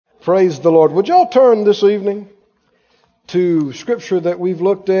Praise the Lord. Would y'all turn this evening to scripture that we've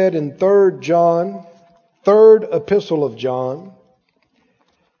looked at in 3 John, third epistle of John.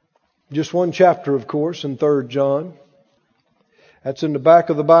 Just one chapter, of course, in 3 John. That's in the back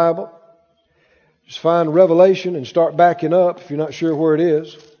of the Bible. Just find Revelation and start backing up if you're not sure where it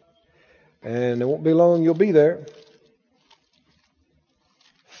is. And it won't be long, you'll be there.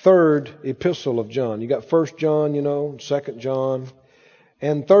 Third epistle of John. You got 1 John, 2 John,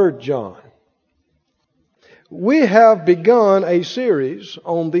 and 3 John. We have begun a series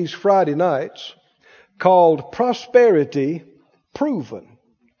on these Friday nights called Prosperity Proven.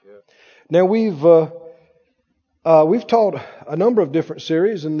 Now we've taught a number of different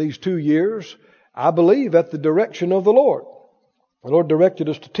series in these 2 years, I believe at the direction of the Lord. The Lord directed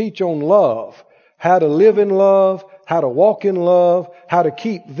us to teach on love, how to live in love, how to walk in love, how to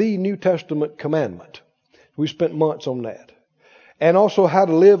keep the New Testament commandment. We spent months on that. And also how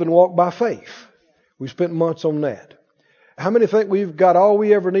to live and walk by faith. We spent months on that. How many think we've got all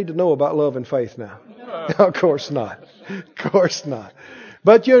we ever need to know about love and faith now? No. Of course not. Of course not.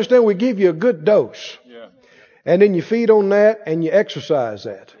 But you understand, we give you a good dose. Yeah. And then you feed on that and you exercise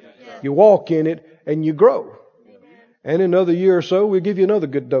that. Yeah. You walk in it and you grow. Yeah. And in another year or so, we'll give you another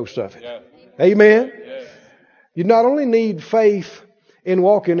good dose of it. Yeah. Amen? Yeah. You not only need faith in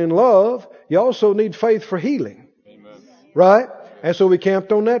walking in love, you also need faith for healing. Amen. Right? And so we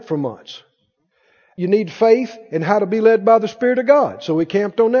camped on that for months. You need faith in how to be led by the Spirit of God. So we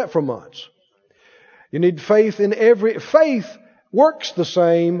camped on that for months. You need faith in faith works the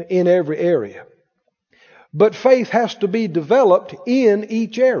same in every area. But faith has to be developed in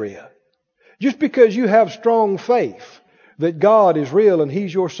each area. Just because you have strong faith that God is real and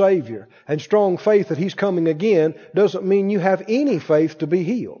He's your Savior, and strong faith that He's coming again, doesn't mean you have any faith to be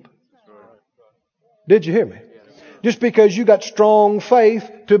healed. Did you hear me? Just because you got strong faith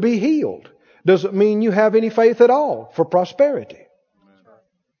to be healed doesn't mean you have any faith at all for prosperity.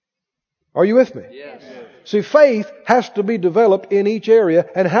 Are you with me? Yes. See, faith has to be developed in each area.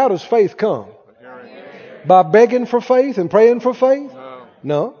 And how does faith come? By begging for faith and praying for faith?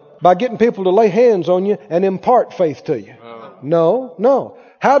 No. By getting people to lay hands on you and impart faith to you? No.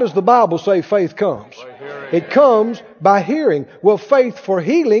 How does the Bible say faith comes? It comes by hearing. Well, faith for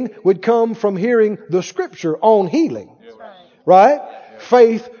healing would come from hearing the Scripture on healing. Right?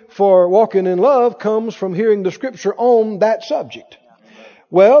 Faith for walking in love comes from hearing the Scripture on that subject.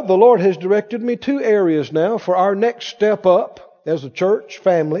 Well, the Lord has directed me 2 areas now for our next step up as a church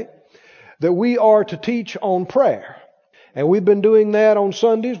family, that we are to teach on prayer. And we've been doing that on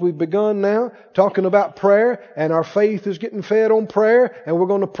Sundays. We've begun now talking about prayer, and our faith is getting fed on prayer, and we're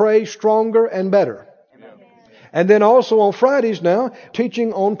going to pray stronger and better. Amen. And then also on Fridays now,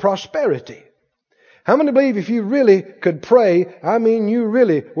 teaching on prosperity. How many believe if you really could pray, you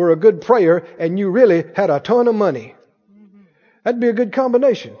really were a good prayer, and you really had a ton of money? That'd be a good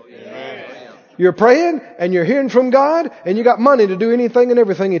combination. Amen. You're praying, and you're hearing from God, and you got money to do anything and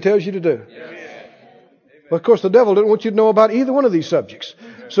everything He tells you to do. Yes. But of course, the devil didn't want you to know about either one of these subjects.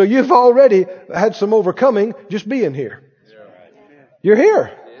 So you've already had some overcoming just being here. You're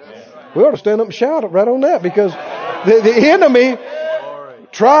here. We ought to stand up and shout right on that, because the enemy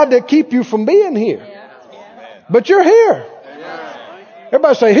tried to keep you from being here. But you're here.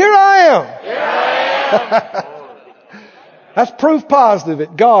 Everybody say, here I am. Here I am. That's proof positive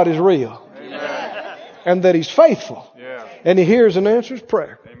that God is real. Amen. And that He's faithful. Yeah. And He hears and answers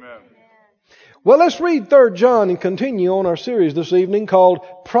prayer. Amen. Well, let's read 3 John and continue on our series this evening called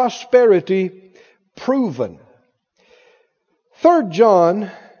Prosperity Proven. 3 John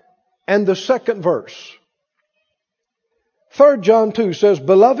and the 2nd verse. 3 John 2 says,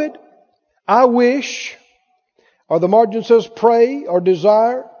 Beloved, I wish, or the margin says pray or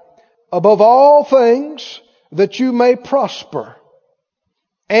desire, above all things, that you may prosper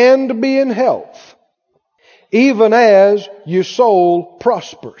and be in health, even as your soul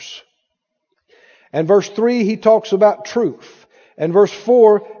prospers. And verse 3, he talks about truth. And verse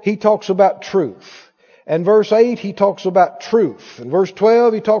 4, he talks about truth. And verse 8, he talks about truth. And verse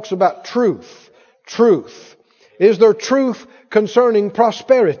 12, he talks about truth. Truth. Is there truth concerning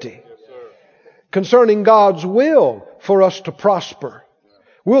prosperity? Yes, sir. Concerning God's will for us to prosper?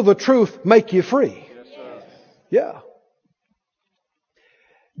 Will the truth make you free? Yeah.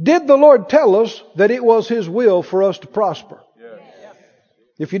 Did the Lord tell us that it was His will for us to prosper? Yes.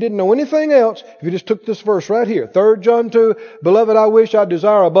 If you didn't know anything else, if you just took this verse right here, 3 John 2, Beloved, I wish, I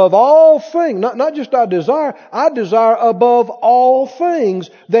desire above all things, not just I desire above all things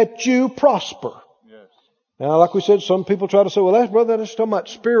that you prosper. Yes. Now, like we said, some people try to say, well, that's talking about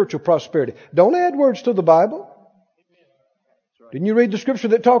spiritual prosperity. Don't add words to the Bible. Didn't you read the scripture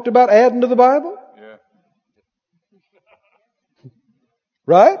that talked about adding to the Bible? Yeah.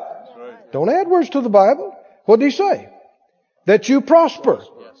 Right? That's right. Don't add words to the Bible. What did he say? That you prosper.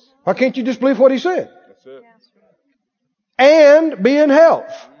 Yes. Why can't you just believe what he said? That's it. And be in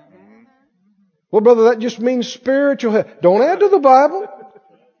health. Well, brother, that just means spiritual health. Don't add to the Bible.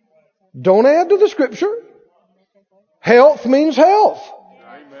 Don't add to the scripture. Health means health.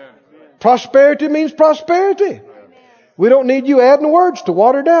 Amen. Prosperity means prosperity. We don't need you adding words to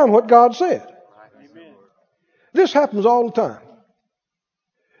water down what God said. This happens all the time.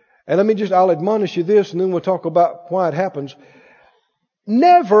 And I'll admonish you this, and then we'll talk about why it happens.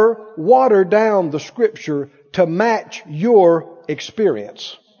 Never water down the scripture to match your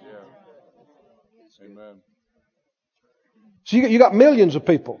experience. Yeah. Amen. So you got millions of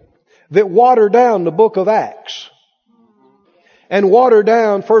people that water down the book of Acts. And water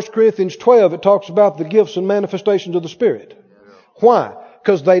down 1 Corinthians 12. It talks about the gifts and manifestations of the Spirit. Why?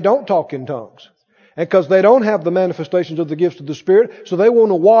 Because they don't talk in tongues. And because they don't have the manifestations of the gifts of the Spirit, so they want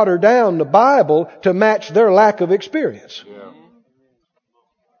to water down the Bible to match their lack of experience. Yeah.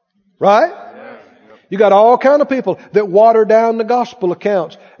 Right? You got all kind of people that water down the gospel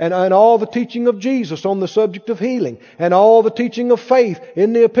accounts and all the teaching of Jesus on the subject of healing and all the teaching of faith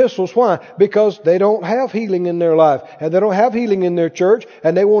in the epistles. Why? Because they don't have healing in their life and they don't have healing in their church,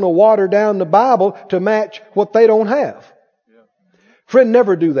 and they want to water down the Bible to match what they don't have. Friend,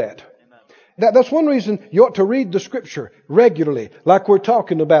 never do that. That's one reason you ought to read the scripture regularly, like we're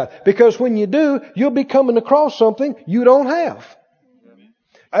talking about. Because when you do, you'll be coming across something you don't have.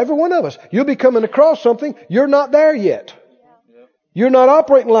 Every one of us. You'll be coming across something you're not there yet. You're not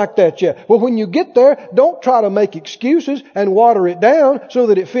operating like that yet. Well, when you get there, don't try to make excuses and water it down so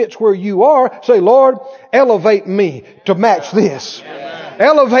that it fits where you are. Say, Lord, elevate me to match this.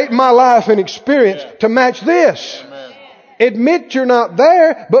 Elevate my life and experience to match this. Admit you're not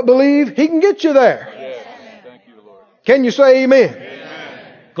there, but believe He can get you there. Thank you, Lord. Can you say amen?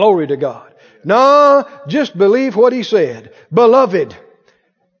 Glory to God. No, just believe what He said. Beloved.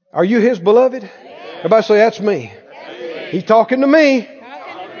 Are you His beloved? Everybody say, that's me. He's talking to me.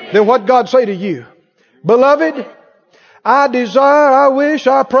 Then what God say to you? Beloved, I desire, I wish,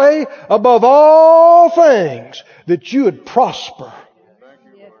 I pray above all things that you would prosper.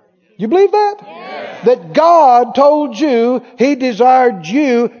 You believe that? Yes. That God told you He desired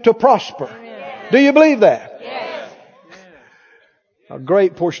you to prosper. Do you believe that? Yes. A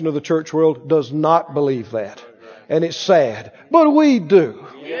great portion of the church world does not believe that. And it's sad. But we do.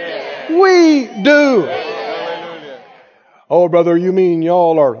 Yes. We do. Yes. Oh, brother, you mean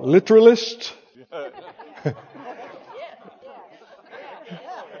y'all are literalists?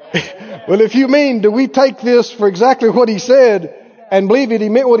 Well, if you mean, do we take this for exactly what He said and believe it, He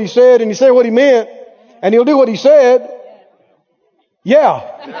meant what He said, and He said what He meant, and He'll do what He said? Yeah.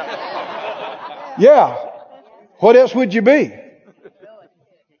 Yeah. What else would you be?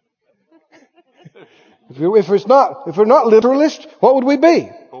 If we're not literalists, what would we be?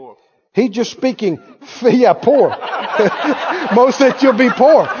 Poor. He's just speaking, yeah, poor. Most said you'll be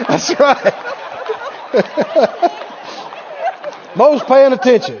poor. That's right. Most paying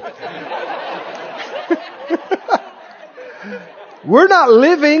attention. We're not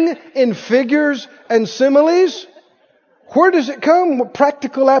living in figures and similes. Where does it come?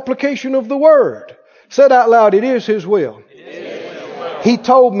 Practical application of the Word. Said out loud, it is His will. He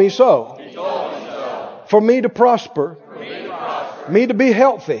told me so. For me to prosper. Me to be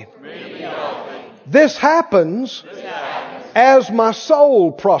healthy. This happens as my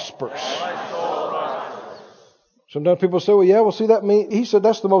soul prospers. Sometimes people say, well, yeah, well, see, that means, He said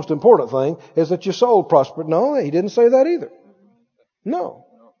that's the most important thing, is that your soul prosper. No, He didn't say that either. No.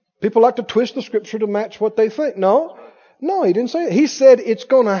 People like to twist the scripture to match what they think. No, He didn't say it. He said it's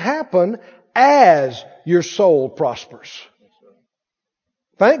going to happen as your soul prospers.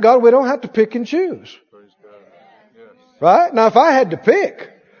 Thank God we don't have to pick and choose. Right? Now, if I had to pick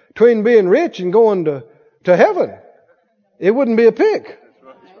between being rich and going to heaven, it wouldn't be a pick.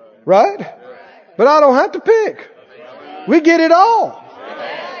 Right? But I don't have to pick. We get it all.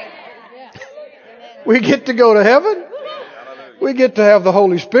 We get to go to heaven. We get to have the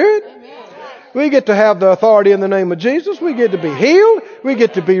Holy Spirit. We get to have the authority in the name of Jesus. We get to be healed. We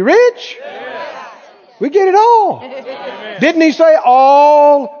get to be rich. We get it all. Didn't He say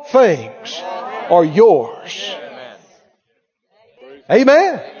all things are yours?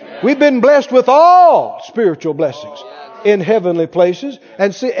 Amen. We've been blessed with all spiritual blessings in heavenly places.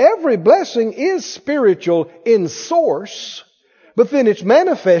 And see, every blessing is spiritual in source, but then it's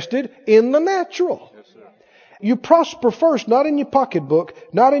manifested in the natural. You prosper first, not in your pocketbook,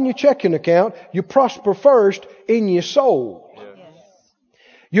 not in your checking account. You prosper first in your soul.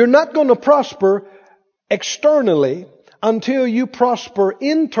 You're not going to prosper externally until you prosper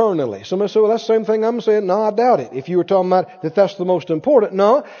internally. Somebody say, well, that's the same thing I'm saying. No, I doubt it. If you were talking about that that's the most important.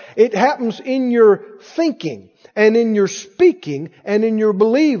 No, it happens in your thinking and in your speaking and in your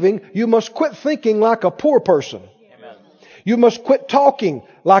believing. You must quit thinking like a poor person. Amen. You must quit talking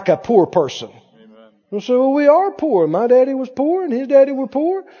like a poor person. You say, well, we are poor. My daddy was poor and his daddy were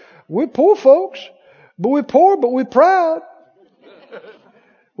poor. We're poor folks. But we're poor, but we're proud.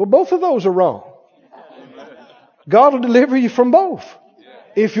 Well, both of those are wrong. God will deliver you from both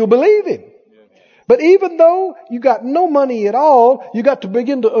if you'll believe Him. But even though you got no money at all, you got to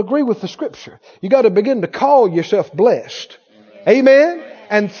begin to agree with the Scripture. You got to begin to call yourself blessed. Amen?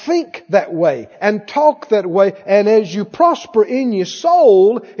 And think that way and talk that way. And as you prosper in your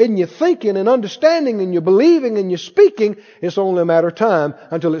soul, in your thinking and understanding and your believing and your speaking, it's only a matter of time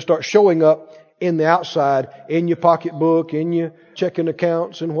until it starts showing up in the outside, in your pocketbook, in your checking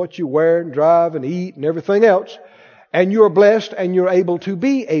accounts, and what you wear and drive and eat and everything else. And you're blessed and you're able to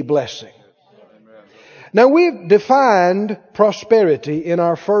be a blessing. Amen. Now we've defined prosperity in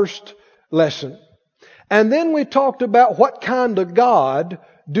our first lesson. And then we talked about what kind of God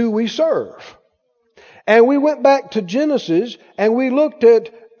do we serve. And we went back to Genesis and we looked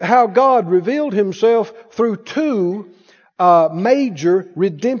at how God revealed Himself through two major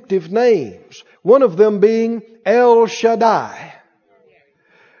redemptive names. One of them being El Shaddai,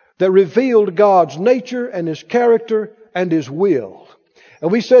 that revealed God's nature and His character and His will.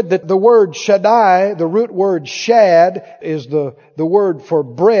 And we said that the word Shaddai, the root word shad, is the word for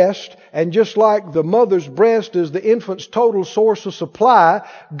breast. And just like the mother's breast is the infant's total source of supply,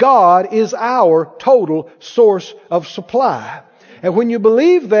 God is our total source of supply. And when you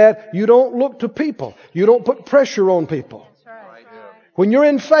believe that, you don't look to people. You don't put pressure on people. When you're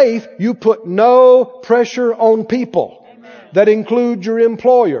in faith, you put no pressure on people. Amen. That includes your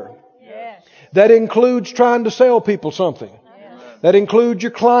employer. Yes. That includes trying to sell people something. Yes. That includes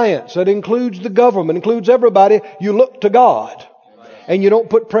your clients. That includes the government. Includes everybody. You look to God. And you don't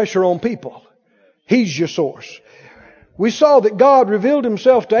put pressure on people. He's your source. We saw that God revealed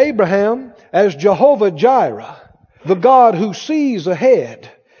Himself to Abraham as Jehovah Jireh, the God who sees ahead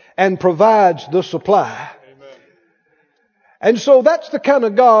and provides the supply. And so that's the kind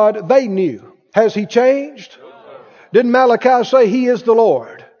of God they knew. Has He changed? Didn't Malachi say He is the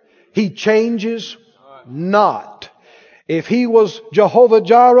Lord? He changes not. If He was Jehovah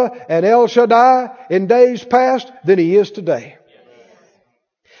Jireh and El Shaddai in days past, then He is today.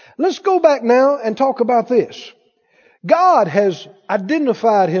 Let's go back now and talk about this. God has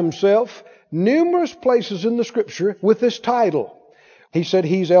identified Himself numerous places in the Scripture with this title. He said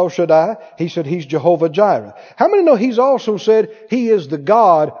He's El Shaddai. He said He's Jehovah Jireh. How many know He's also said He is the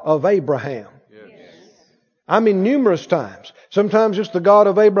God of Abraham? Yes. I mean numerous times. Sometimes it's the God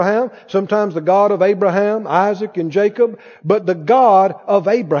of Abraham. Sometimes the God of Abraham, Isaac, and Jacob. But the God of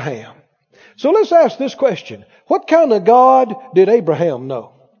Abraham. So let's ask this question. What kind of God did Abraham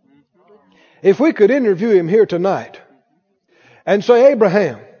know? If we could interview him here tonight and say,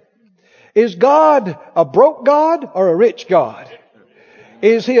 Abraham, is God a broke God or a rich God?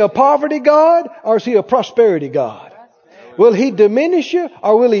 Is He a poverty God or is He a prosperity God? Will He diminish you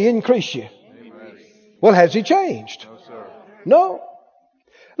or will He increase you? Well, has He changed? No.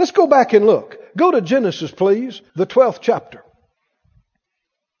 Let's go back and look. Go to Genesis, please, the 12th chapter.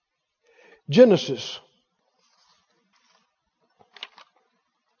 Genesis,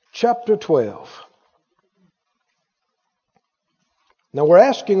 chapter 12. Now we're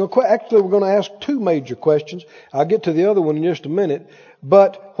asking, actually we're going to ask two major questions. I'll get to the other one in just a minute.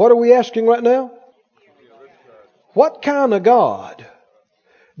 But what are we asking right now? What kind of God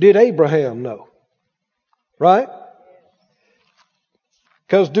did Abraham know? Right?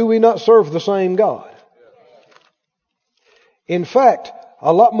 Because do we not serve the same God? In fact,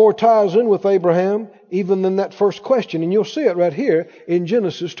 a lot more ties in with Abraham even than that first question. And you'll see it right here in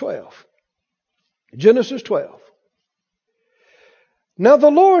Genesis 12. Genesis 12. Now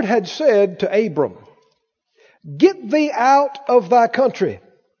the Lord had said to Abram, get thee out of thy country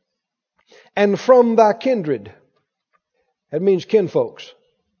and from thy kindred. That means kinfolks.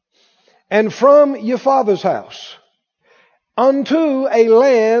 And from your father's house unto a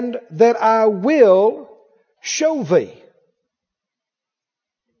land that I will show thee.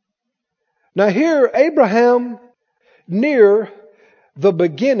 Now here, Abraham, near the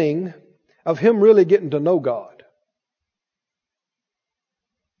beginning of him really getting to know God.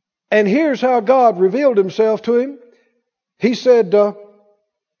 And here's how God revealed Himself to him. He said,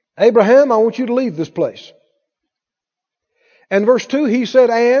 Abraham, I want you to leave this place. And verse 2, He said,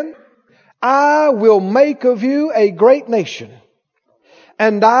 and I will make of you a great nation,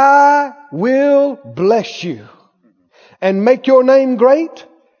 and I will bless you and make your name great,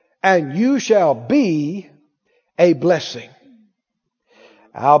 and you shall be a blessing.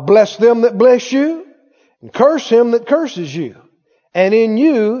 I'll bless them that bless you, and curse him that curses you. And in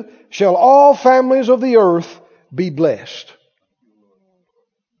you shall all families of the earth be blessed.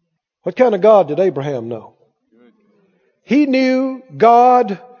 What kind of God did Abraham know? He knew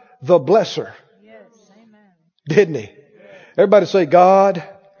God the Blesser. Didn't he? Everybody say, God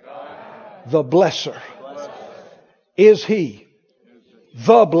the Blesser. Is He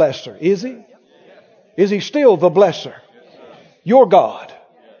the Blesser? Is He? Is He still the Blesser? Your God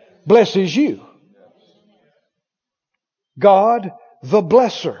blesses you. God the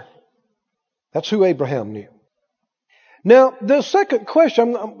Blesser. That's who Abraham knew. Now, the second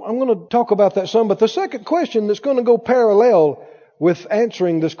question, I'm going to talk about that some, but the second question that's going to go parallel with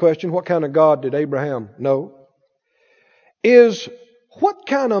answering this question, what kind of God did Abraham know, is what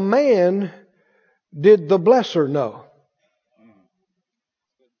kind of man did the Blesser know?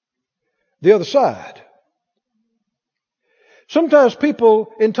 The other side. Sometimes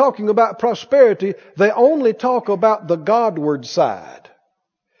people, in talking about prosperity, they only talk about the Godward side.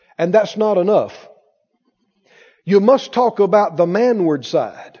 And that's not enough. You must talk about the manward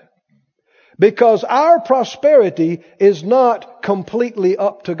side. Because our prosperity is not completely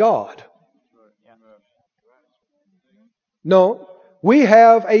up to God. No, we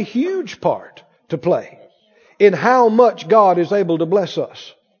have a huge part to play in how much God is able to bless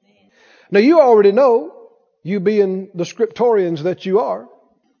us. Now you already know, you being the scriptorians that you are,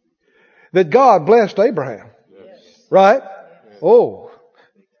 that God blessed Abraham. Right? Oh.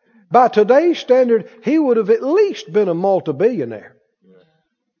 By today's standard, he would have at least been a multi-billionaire.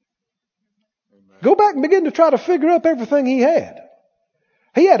 Go back and begin to try to figure up everything he had.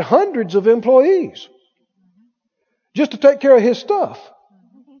 He had hundreds of employees just to take care of his stuff.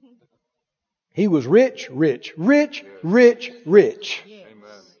 He was rich.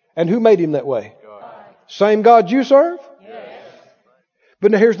 And who made him that way? Same God you serve?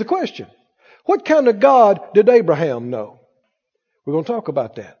 But now here's the question. What kind of God did Abraham know? We're going to talk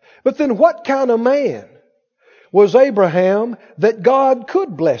about that. But then what kind of man was Abraham that God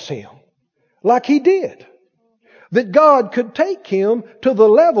could bless him like He did? That God could take him to the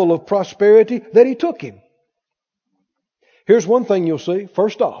level of prosperity that He took him. Here's one thing you'll see.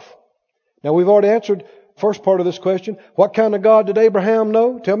 First off, now we've already answered first part of this question. What kind of God did Abraham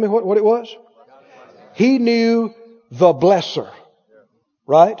know? Tell me what it was. He knew the Blesser.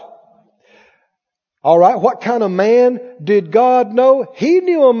 Right? All right, what kind of man did God know? He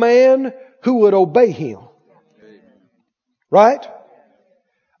knew a man who would obey Him. Right?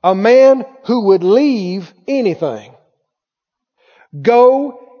 A man who would leave anything,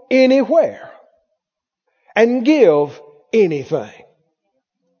 go anywhere, and give anything.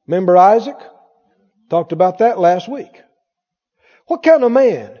 Remember Isaac? Talked about that last week. What kind of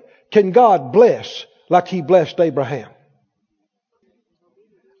man can God bless like He blessed Abraham?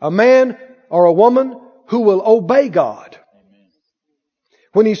 A man or a woman who will obey God.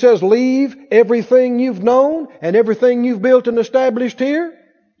 When He says leave everything you've known and everything you've built and established here,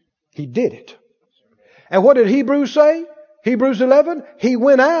 He did it. And what did Hebrews say? Hebrews 11, he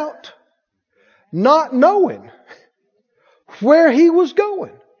went out not knowing where he was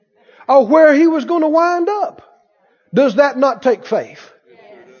going or where he was going to wind up. Does that not take faith?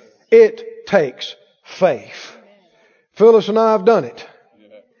 It takes faith. Phyllis and I have done it.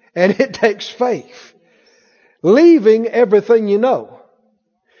 And it takes faith. Leaving everything you know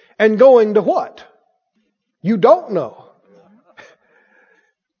and going to what? You don't know.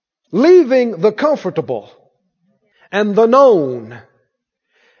 Leaving the comfortable and the known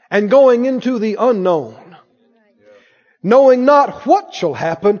and going into the unknown. Knowing not what shall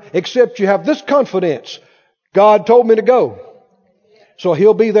happen except you have this confidence. God told me to go. So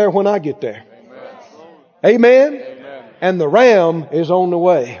He'll be there when I get there. Amen? Amen. And the ram is on the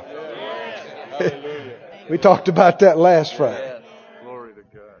way. We talked about that last Friday.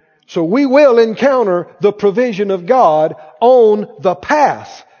 So we will encounter the provision of God on the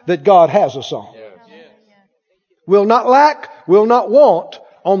path that God has us on. Will not lack, will not want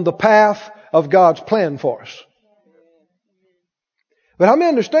on the path of God's plan for us. But how many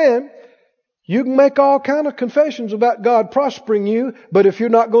understand, you can make all kind of confessions about God prospering you, but if you're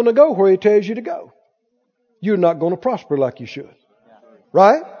not going to go where He tells you to go, you're not going to prosper like you should.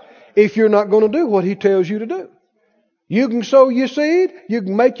 Right? If you're not going to do what He tells you to do. You can sow your seed. You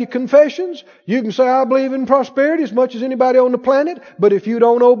can make your confessions. You can say, I believe in prosperity as much as anybody on the planet. But if you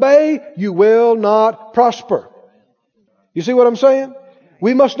don't obey, you will not prosper. You see what I'm saying?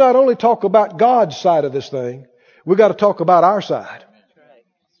 We must not only talk about God's side of this thing. We've got to talk about our side.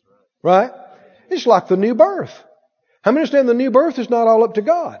 Right? It's like the new birth. How many understand the new birth is not all up to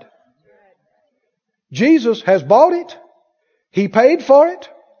God? Jesus has bought it. He paid for it.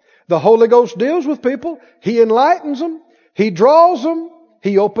 The Holy Ghost deals with people. He enlightens them. He draws them.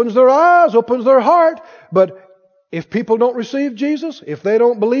 He opens their eyes, opens their heart. But if people don't receive Jesus, if they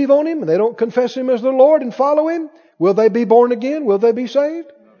don't believe on Him, and they don't confess Him as their Lord and follow Him, will they be born again? Will they be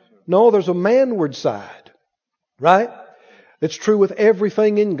saved? No, there's a manward side. Right? It's true with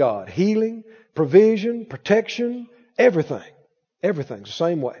everything in God. Healing, provision, protection, everything. Everything's the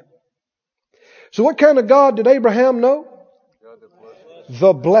same way. So what kind of God did Abraham know?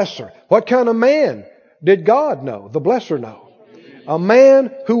 The blesser. What kind of man did God know? The blesser know. A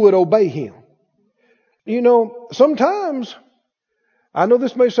man who would obey Him. You know, sometimes, I know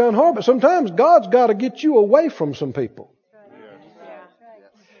this may sound hard, but sometimes God's got to get you away from some people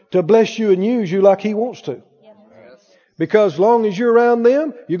to bless you and use you like He wants to. Because as long as you're around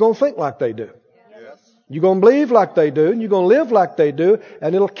them, you're going to think like they do. You're going to believe like they do, and you're going to live like they do,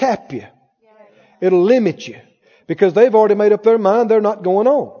 and it'll cap you. It'll limit you. Because they've already made up their mind they're not going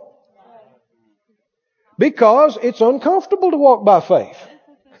on. Because it's uncomfortable to walk by faith.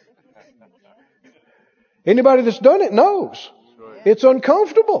 Anybody that's done it knows. It's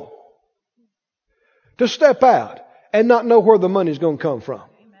uncomfortable to step out and not know where the money's going to come from.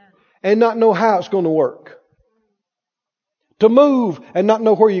 And not know how it's going to work. To move and not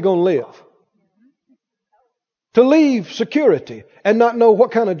know where you're going to live. To leave security and not know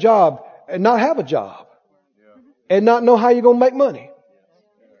what kind of job and not have a job. And not know how you're going to make money.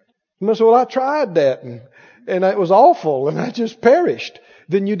 You must say, well, I tried that and it was awful and I just perished.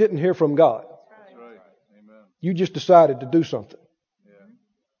 Then you didn't hear from God. You just decided to do something.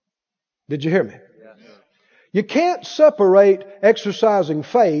 Did you hear me? You can't separate exercising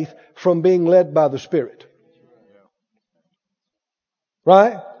faith from being led by the Spirit.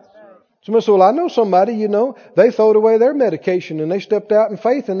 Right? Somebody said, well, I know somebody, they throwed away their medication and they stepped out in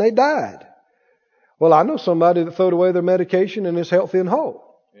faith and they died. Well, I know somebody that throwed away their medication and is healthy and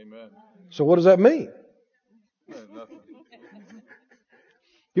whole. Amen. So what does that mean?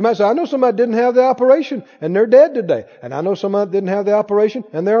 You might say, I know somebody didn't have the operation and they're dead today. And I know somebody didn't have the operation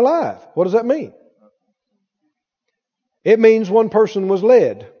and they're alive. What does that mean? It means one person was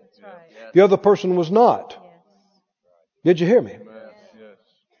led. The other person was not. Did you hear me?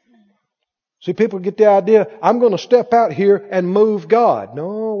 See, people get the idea, I'm going to step out here and move God.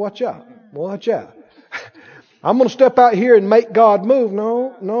 No, watch out. Watch out. I'm going to step out here and make God move.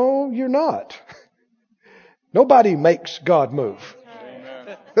 No, you're not. Nobody makes God move.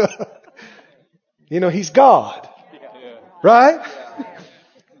 He's God. Right?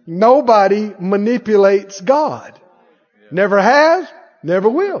 Nobody manipulates God. Never has, never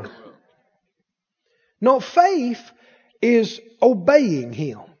will. No, faith is obeying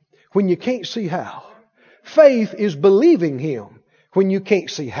Him when you can't see how. Faith is believing Him when you can't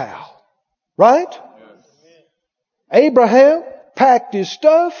see how. Right? Abraham packed his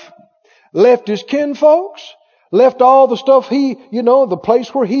stuff, left his kinfolks, left all the stuff the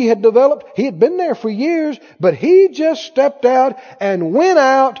place where he had developed. He had been there for years, but he just stepped out and went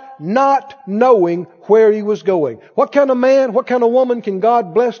out not knowing where he was going. What kind of man, what kind of woman can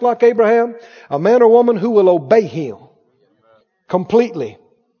God bless like Abraham? A man or woman who will obey Him completely.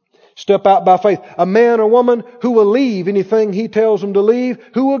 Step out by faith. A man or woman who will leave anything He tells them to leave,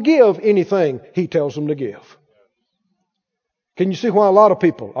 who will give anything He tells them to give. Can you see why a lot of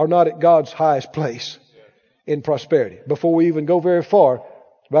people are not at God's highest place in prosperity? Before we even go very far,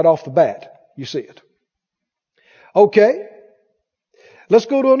 right off the bat, you see it. Okay. Let's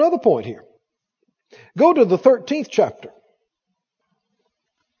go to another point here. Go to the 13th chapter.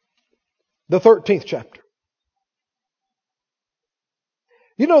 The 13th chapter.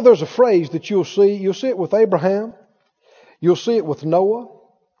 There's a phrase that you'll see. You'll see it with Abraham. You'll see it with Noah.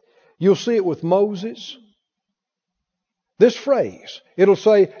 You'll see it with Moses. This phrase, it'll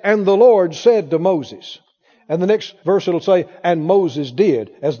say, and the Lord said to Moses. And the next verse it'll say, and Moses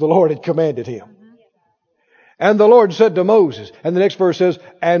did as the Lord had commanded him. And the Lord said to Moses. And the next verse says,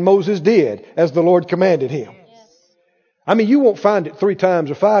 and Moses did as the Lord commanded him. I mean, you won't find it 3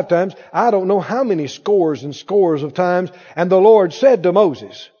 times or 5 times. I don't know how many scores and scores of times. And the Lord said to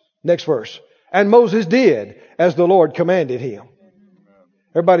Moses. Next verse. And Moses did as the Lord commanded him.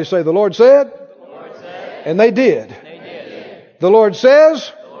 Everybody say, the Lord said. And they did. The Lord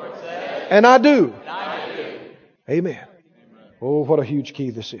says. And I do. Amen. Oh, what a huge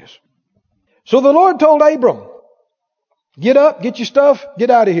key this is. So the Lord told Abram, get up, get your stuff, get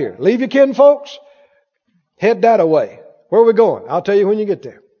out of here. Leave your kin folks. Head that away. Where are we going? I'll tell you when you get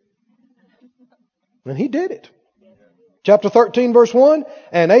there. And he did it. Chapter 13, verse 1.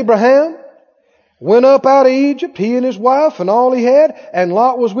 And Abraham went up out of Egypt, he and his wife and all he had, and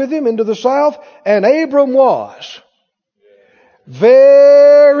Lot was with him into the south. And Abram was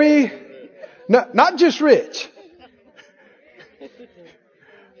very, not just rich.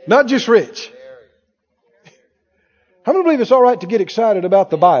 Not just rich. How many believe it's all right to get excited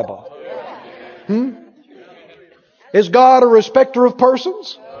about the Bible? Is God a respecter of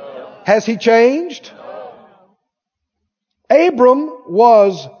persons? Has He changed? Abram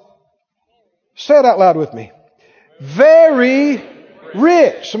was, say it out loud with me, very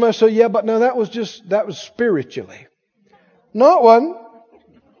rich. Somebody say, yeah, but no, that was spiritually. No, it wasn't.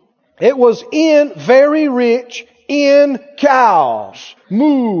 It was very rich in cows.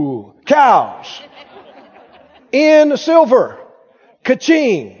 Moo. Cows. In silver.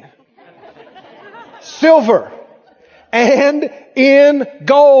 Ka-ching. Silver. And in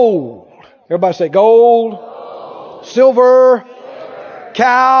gold. Everybody say gold. Silver.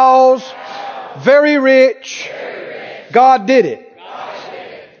 Cows. Very rich. God did it.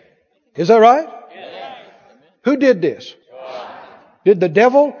 Is that right? Who did this? Did the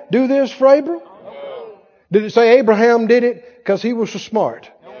devil do this for Abram? Did it say Abraham did it because he was so smart?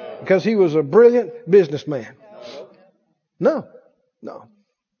 Because he was a brilliant businessman? No.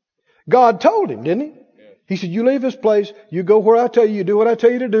 God told him, didn't He? He said, you leave this place, you go where I tell you, you do what I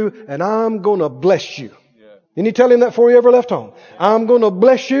tell you to do, and I'm going to bless you. Didn't He tell him that before he ever left home? I'm going to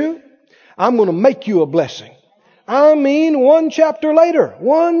bless you. I'm going to make you a blessing. I mean, one chapter later,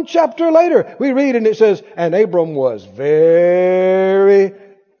 we read and it says, and Abram was very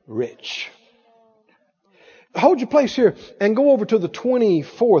rich. Hold your place here and go over to the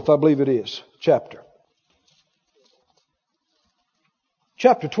 24th, I believe it is, chapter.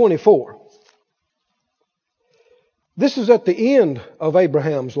 Chapter 24. This is at the end of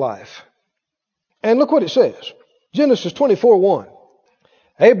Abraham's life. And look what it says. Genesis 24:1.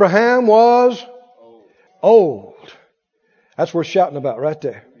 Abraham was old. That's worth shouting about right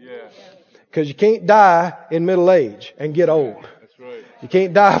there. Because you can't die in middle age and get old. That's right. You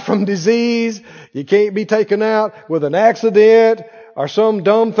can't die from disease. You can't be taken out with an accident or some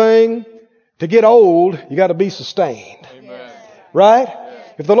dumb thing. To get old, you got to be sustained. Amen. Right?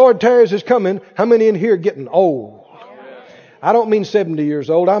 If the Lord tarries His coming, how many in here are getting old? I don't mean 70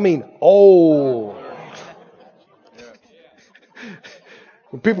 years old. I mean old.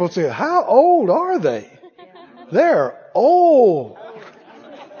 When people say, how old are they? They're old.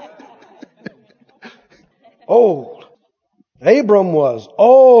 Old. Abram was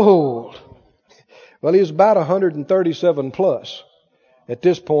old. Well, he was about 137 plus at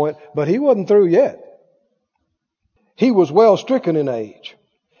this point, but he wasn't through yet. He was well stricken in age.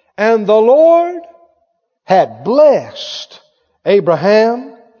 And the Lord had blessed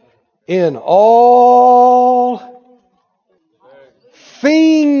Abraham in all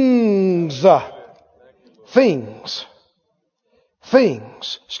things. Things.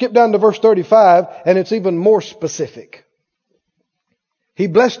 Skip down to verse 35 and it's even more specific. He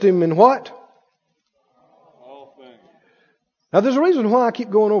blessed him in what? All things. Now there's a reason why I keep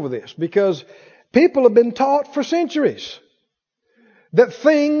going over this. Because people have been taught for centuries that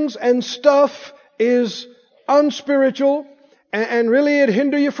things and stuff is unspiritual and really it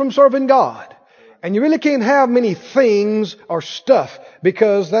hinder you from serving God. And you really can't have many things or stuff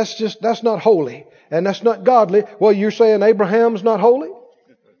because that's not holy and that's not godly. Well, you're saying Abraham's not holy?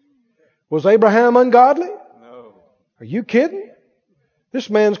 Was Abraham ungodly? No. Are you kidding? This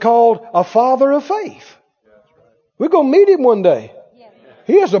man's called a father of faith. We're going to meet him one day.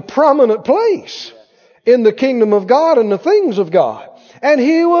 He has a prominent place in the kingdom of God and the things of God. And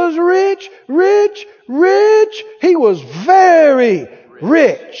he was rich. He was very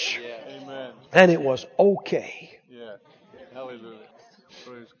rich. Amen. And it was okay. Yeah. Hallelujah.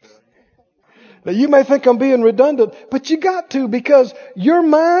 Praise God. Now you may think I'm being redundant, but you got to, because your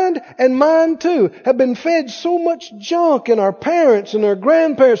mind and mine too have been fed so much junk in our parents and our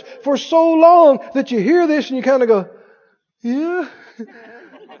grandparents for so long that you hear this and you kind of go, yeah,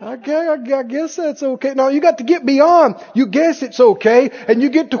 I guess that's okay. Now you got to get beyond, you guess it's okay, and you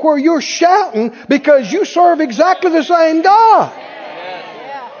get to where you're shouting because you serve exactly the same God.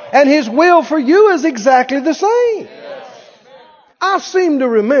 And His will for you is exactly the same. I seem to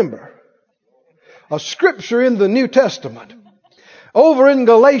remember a scripture in the New Testament over in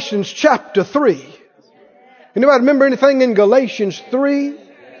Galatians chapter 3. Anybody remember anything in Galatians 3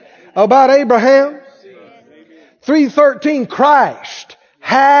 about Abraham? 3:13, Christ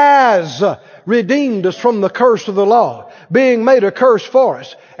has redeemed us from the curse of the law, being made a curse for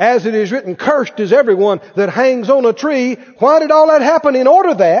us. As it is written, cursed is everyone that hangs on a tree. Why did all that happen? In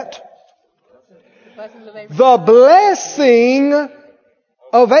order that the blessing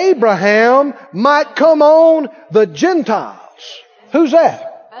of Abraham might come on the Gentiles. Who's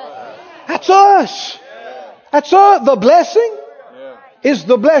that? That's us. That's us. The blessing is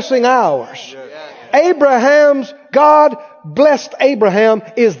the blessing ours. Abraham's, God blessed Abraham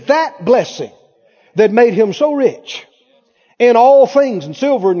is that blessing that made him so rich in all things, in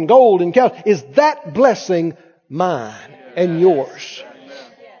silver and gold and cattle. Is that blessing mine and yours?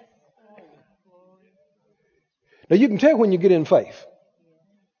 Now you can tell when you get in faith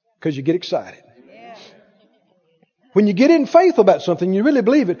because you get excited. When you get in faith about something, you really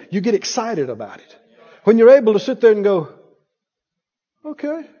believe it, you get excited about it. When you're able to sit there and go,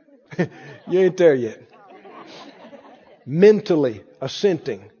 okay, you ain't there yet. Mentally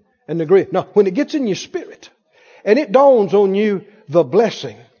assenting and agreeing. Now, when it gets in your spirit and it dawns on you the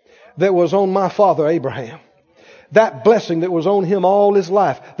blessing that was on my father Abraham, that blessing that was on him all his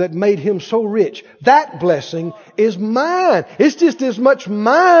life that made him so rich, that blessing is mine. It's just as much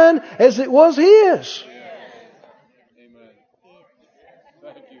mine as it was his.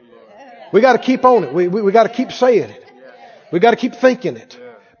 We got to keep on it. We got to keep saying it. We got to keep thinking it.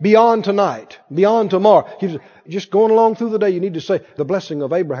 Beyond tonight, beyond tomorrow. Just going along through the day, you need to say, the blessing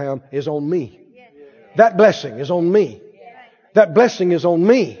of Abraham is on me. That blessing is on me. That blessing is on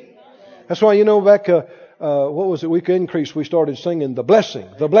me. That's why, back, what was it, week of increase, we started singing, the blessing,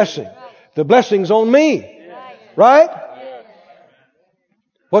 the blessing. The blessing's on me. Right?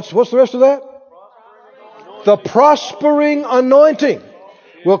 What's the rest of that? The prospering anointing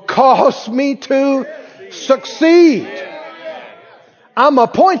will cause me to succeed. I'm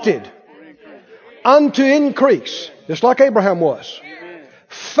appointed unto increase, just like Abraham was.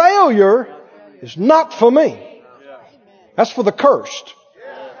 Failure is not for me. That's for the cursed.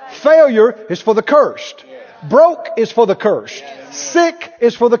 Failure is for the cursed. Broke is for the cursed. Sick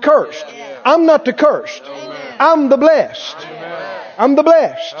is for the cursed. I'm not the cursed. I'm the blessed. I'm the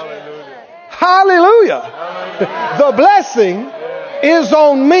blessed. Hallelujah. The blessing is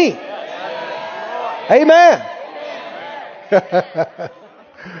on me. Amen.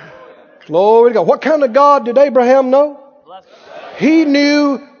 Glory to God. What kind of God did Abraham know? He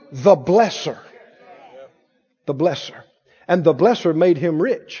knew the blesser. The blesser. And the blesser made him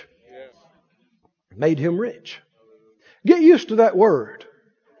rich. Made him rich. Get used to that word.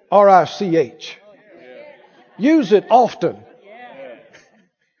 R-I-C-H. Use it often.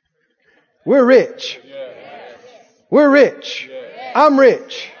 We're rich. We're rich. I'm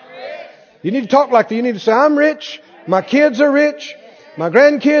rich. You need to talk like that. You need to say, I'm rich. My kids are rich. My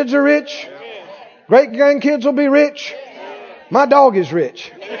grandkids are rich. Great grandkids will be rich. My dog is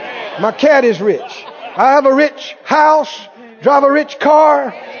rich. My cat is rich. I have a rich house. Drive a rich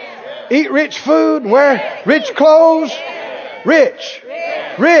car. Eat rich food. Wear rich clothes. Rich.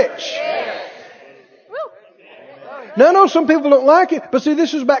 Rich. Now, I know some people don't like it, but see,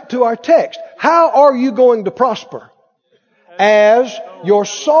 this is back to our text. How are you going to prosper? As your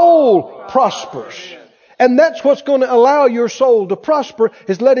soul prospers. And that's what's going to allow your soul to prosper,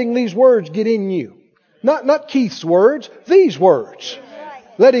 is letting these words get in you. Not Keith's words, these words.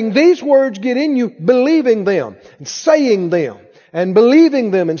 Letting these words get in you, believing them, and saying them, and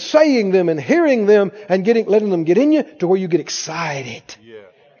believing them, and saying them, and hearing them, and letting them get in you to where you get excited.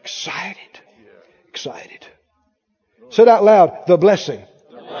 Excited. Excited. Said out loud, the blessing.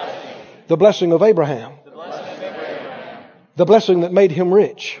 The blessing of Abraham. The blessing that made him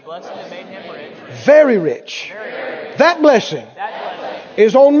rich. Very rich. That blessing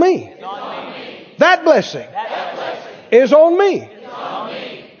is on me. That blessing is on me.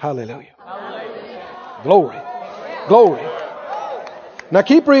 Hallelujah. Glory. Glory. Now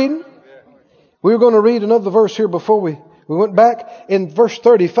keep reading. We were going to read another verse here before we went back in verse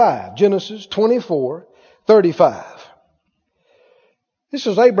 35. Genesis 24:35. This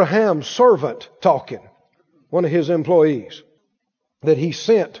is Abraham's servant talking. One of his employees that he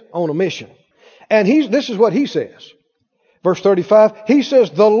sent on a mission. And this is what he says. Verse 35, he says,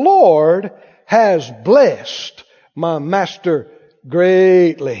 the Lord has blessed my master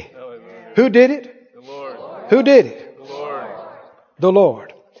greatly. Who did it? The Lord. Who did it? The Lord. The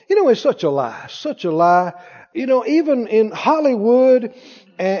Lord. It's such a lie. Such a lie. Even in Hollywood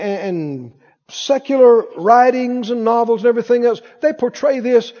and secular writings and novels and everything else, they portray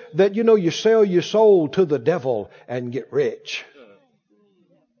this that, you sell your soul to the devil and get rich.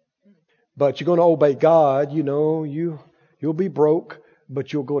 But you're going to obey God, you'll be broke,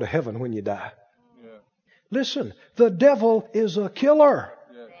 but you'll go to heaven when you die. Yeah. Listen, the devil is a killer.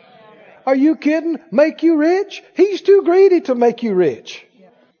 Yeah. Are you kidding? Make you rich? He's too greedy to make you rich.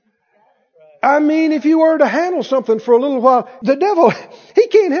 I mean, if you were to handle something for a little while, the devil, he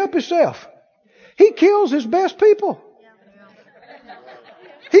can't help himself. He kills his best people.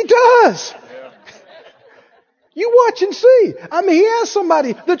 He does. You watch and see. I mean, he has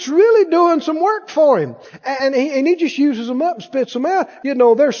somebody that's really doing some work for him. And he just uses them up and spits them out. You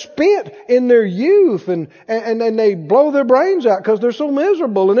know, they're spent in their youth and they blow their brains out because they're so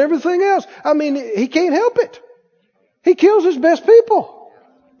miserable and everything else. I mean, he can't help it. He kills his best people.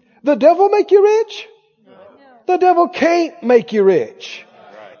 The devil make you rich? The devil can't make you rich.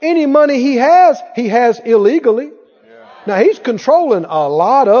 Any money he has illegally. Now, he's controlling a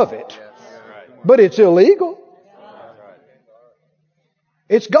lot of it, but it's illegal.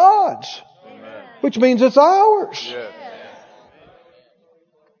 It's God's, which means it's ours.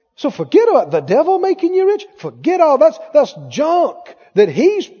 So forget about the devil making you rich. Forget all that's junk that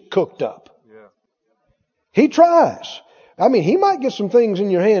he's cooked up. He tries. I mean, he might get some things in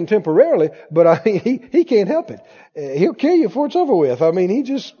your hand temporarily, but I mean, he can't help it. He'll kill you before it's over with. I mean,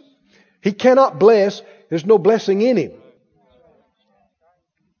 he cannot bless. There's no blessing in him.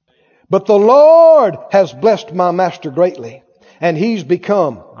 But the Lord has blessed my master greatly, and he's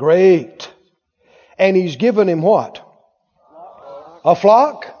become great. And he's given him what? A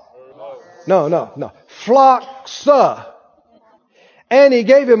flock? No. Flocks. And he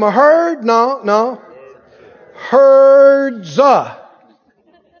gave him a herd? No. Herds.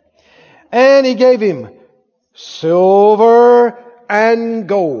 And he gave him silver and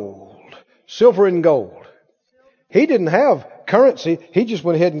gold. Silver and gold. He didn't have currency. He just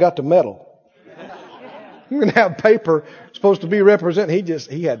went ahead and got the metal. You can have paper supposed to be represented.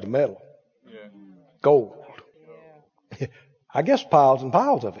 He had the metal. Gold. I guess piles and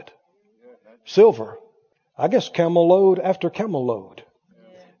piles of it. Silver. I guess camel load after camel load.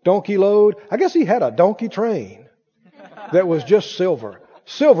 Donkey load. I guess he had a donkey train that was just silver.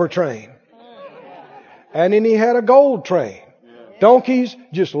 Silver train. And then he had a gold train. Donkeys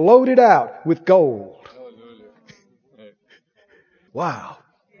just loaded out with gold. Wow.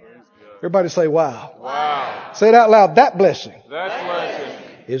 Everybody say wow. Wow. Say it out loud. That blessing. That blessing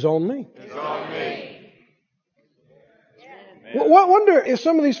is on me. is on me. What wonder if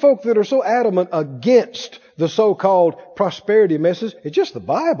some of these folk that are so adamant against the so-called prosperity message, it's just the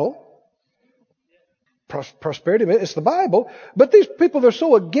Bible. Prosperity, it's the Bible. But these people that are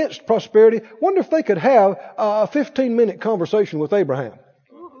so against prosperity, wonder if they could have a 15-minute conversation with Abraham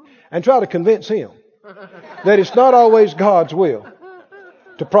and try to convince him that it's not always God's will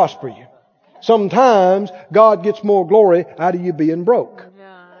to prosper you. Sometimes God gets more glory out of you being broke.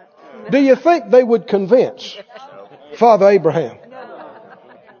 Do you think they would convince Father Abraham?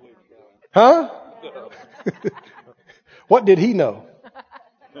 Huh? What did he know?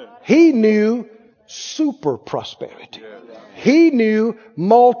 He knew super prosperity. He knew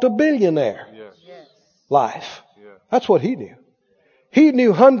multi-billionaire life. That's what he knew. He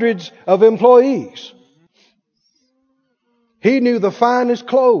knew hundreds of employees. He knew the finest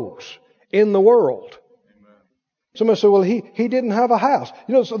clothes in the world. Somebody said, well, he didn't have a house.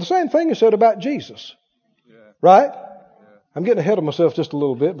 You know, so the same thing is said about Jesus. Right? I'm getting ahead of myself just a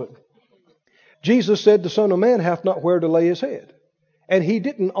little bit, but Jesus said the Son of Man hath not where to lay his head. And he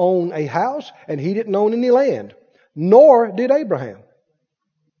didn't own a house, and he didn't own any land. Nor did Abraham.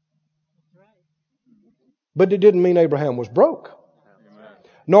 But it didn't mean Abraham was broke.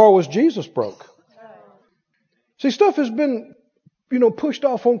 Nor was Jesus broke. See, stuff has been, pushed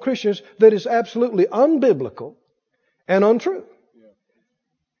off on Christians that is absolutely unbiblical and untrue.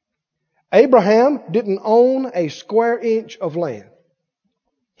 Abraham didn't own a square inch of land.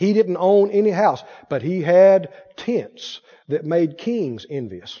 He didn't own any house, but he had tents that made kings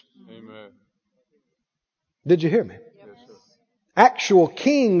envious. Amen. Did you hear me? Yes, sir. Actual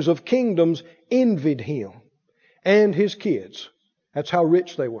kings of kingdoms envied him and his kids. That's how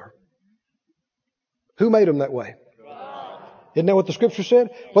rich they were. Who made them that way? God. Isn't that what the Scripture said?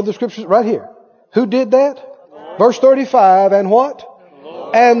 What the Scripture right here. Who did that? Verse 35, and what?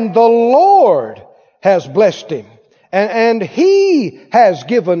 And the Lord has blessed him. And he has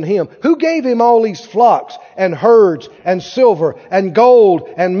given him. Who gave him all these flocks and herds and silver and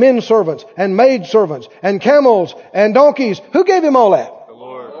gold and men servants and maid servants and camels and donkeys? Who gave him all that? The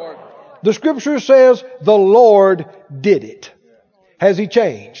Lord. The Scripture says the Lord did it. Has he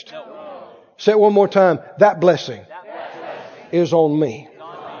changed? No. Say it one more time. That blessing is on me.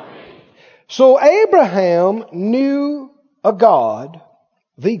 So Abraham knew a God,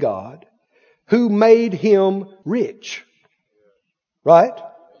 the God, who made him rich. Right?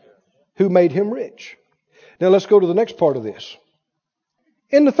 Who made him rich. Now let's go to the next part of this.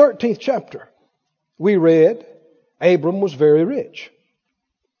 In the 13th chapter, we read, Abram was very rich.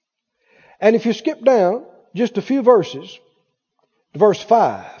 And if you skip down just a few verses, to verse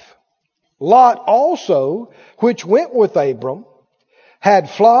 5, Lot also, which went with Abram, had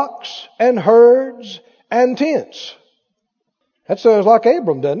flocks and herds and tents. That sounds like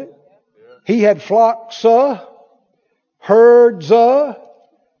Abram, doesn't it? He had flocks, herds,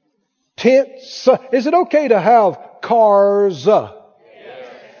 tents. Is it okay to have cars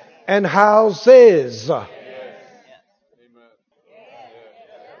and houses?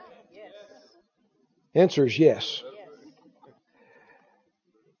 Answer is yes.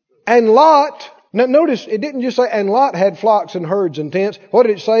 And Lot, now notice it didn't just say, and Lot had flocks and herds and tents. What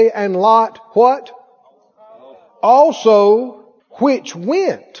did it say? And Lot, what? Also, which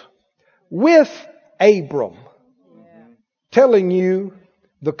went with Abram. Telling you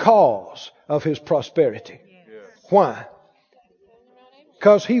the cause of his prosperity. Why?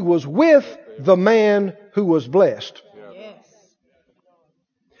 Because he was with the man who was blessed.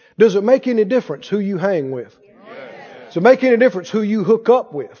 Does it make any difference who you hang with? Does it make any difference who you hook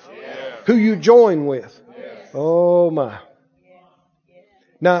up with? Who you join with? Oh my.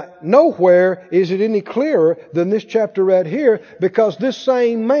 Now, nowhere is it any clearer than this chapter right here, because this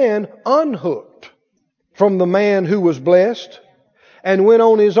same man unhooked from the man who was blessed and went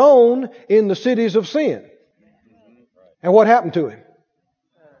on his own in the cities of sin. And what happened to him?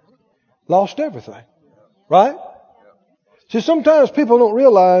 Lost everything. Right? See, sometimes people don't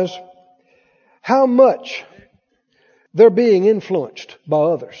realize how much they're being influenced by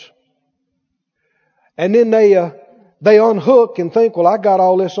others. And then they unhook and think, well, I got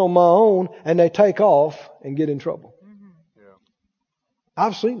all this on my own, and they take off and get in trouble.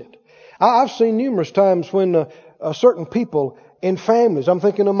 I've seen it. I've seen numerous times when certain people in families, I'm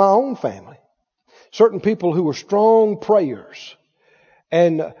thinking of my own family, certain people who were strong prayers,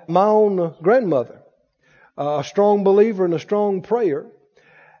 and my own grandmother, a strong believer and a strong prayer.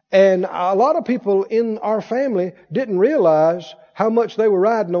 And a lot of people in our family didn't realize how much they were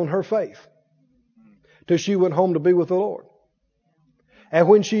riding on her faith till she went home to be with the Lord. And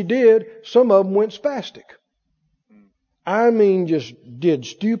when she did, some of them went spastic. I mean, just did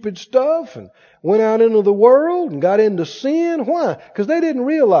stupid stuff and went out into the world and got into sin. Why? Because they didn't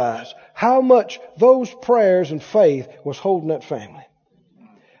realize how much those prayers and faith was holding that family.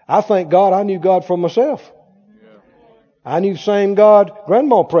 I thank God I knew God for myself. I knew the same God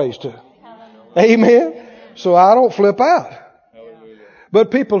Grandma prays to. Amen. So I don't flip out.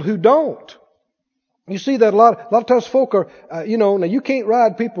 But people who don't, you see that a lot of times folk are, now you can't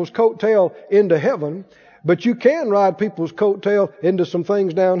ride people's coattail into heaven, but you can ride people's coattail into some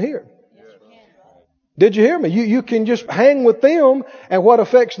things down here. Did you hear me? You can just hang with them, and what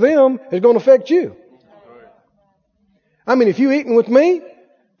affects them is going to affect you. I mean, if you eating with me,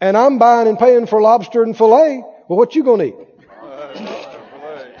 and I'm buying and paying for lobster and filet, well, what you going to eat?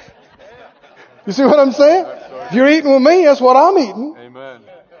 You see what I'm saying? If you're eating with me, that's what I'm eating. Amen.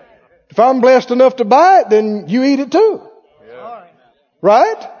 If I'm blessed enough to buy it, then you eat it too. Yeah.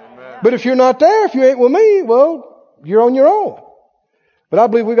 Right? Amen. But if you're not there, if you ain't with me, well, you're on your own. But I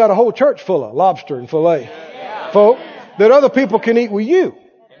believe we got a whole church full of lobster and filet, folk, that other people can eat with you.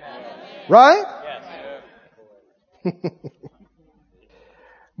 Right?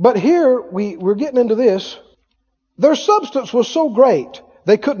 But here we're getting into this. Their substance was so great,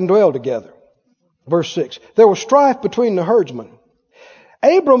 they couldn't dwell together. Verse 6. There was strife between the herdsmen.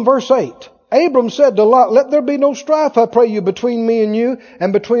 Abram, verse 8. Abram said to Lot, let there be no strife, I pray you, between me and you,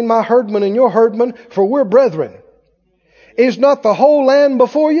 and between my herdmen and your herdmen, for we're brethren. Is not the whole land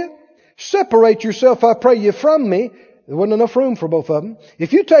before you? Separate yourself, I pray you, from me. There wasn't enough room for both of them.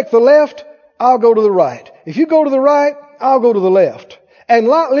 If you take the left, I'll go to the right. If you go to the right, I'll go to the left. And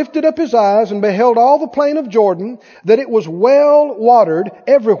Lot lifted up his eyes and beheld all the plain of Jordan, that it was well watered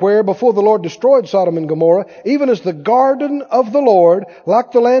everywhere before the Lord destroyed Sodom and Gomorrah, even as the garden of the Lord,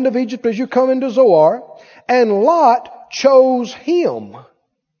 like the land of Egypt as you come into Zoar. And Lot chose him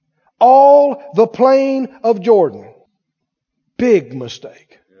all the plain of Jordan. Big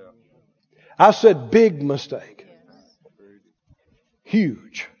mistake. I said big mistake.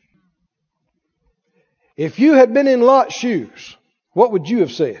 Huge. If you had been in Lot's shoes, what would you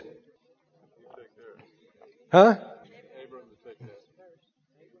have said? Huh?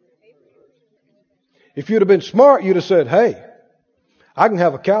 If you'd have been smart, you'd have said, hey, I can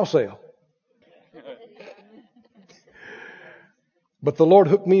have a cow sale. But the Lord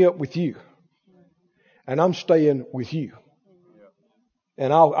hooked me up with you. And I'm staying with you.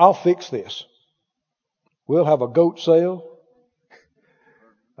 And I'll fix this. We'll have a goat sale,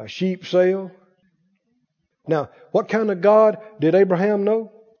 a sheep sale. Now, what kind of God did Abraham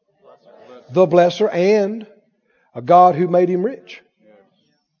know? The blesser, and a God who made him rich.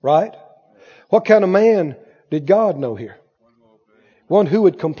 Right? What kind of man did God know here? One who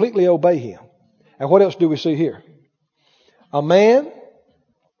would completely obey Him. And what else do we see here? A man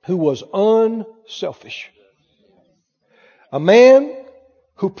who was unselfish. A man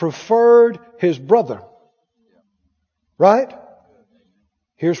who preferred his brother. Right?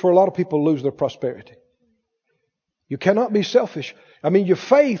 Here's where a lot of people lose their prosperity. You cannot be selfish. I mean, your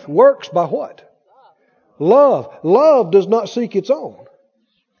faith works by what? Love. Love does not seek its own.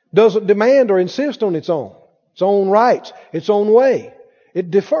 Doesn't demand or insist on its own rights, its own way. It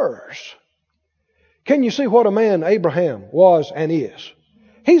defers. Can you see what a man Abraham was and is?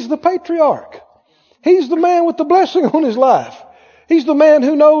 He's the patriarch. He's the man with the blessing on his life. He's the man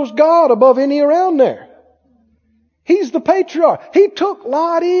who knows God above any around there. He's the patriarch. He took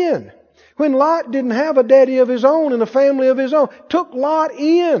Lot in. When Lot didn't have a daddy of his own and a family of his own, took Lot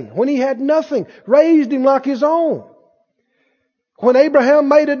in when he had nothing, raised him like his own. When Abraham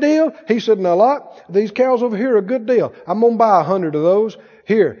made a deal, he said, now Lot, these cows over here are a good deal. I'm going to buy 100 of those.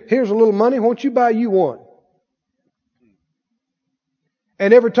 Here's a little money. Won't you buy you one?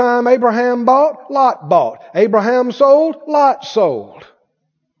 And every time Abraham bought, Lot bought. Abraham sold, Lot sold.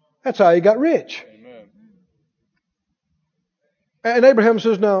 That's how he got rich. Amen. And Abraham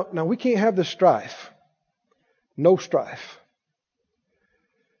says, now we can't have this strife. No strife.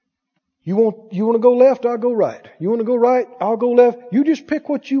 You want to go left, I'll go right. You want to go right, I'll go left. You just pick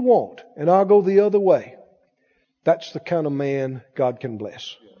what you want, and I'll go the other way. That's the kind of man God can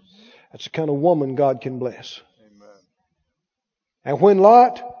bless. That's the kind of woman God can bless. Amen. And when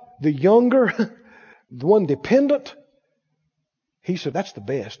Lot, the younger, the one dependent, he said, that's the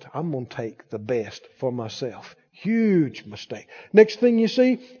best. I'm going to take the best for myself. Huge mistake. Next thing you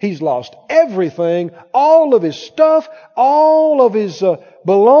see, he's lost everything, all of his stuff, all of his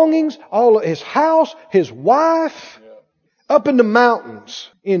belongings, all of his house, his wife, up in the mountains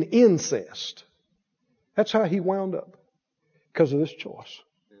in incest. That's how he wound up because of this choice.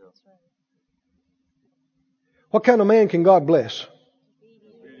 What kind of man can God bless?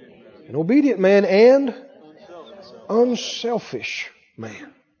 An obedient man and unselfish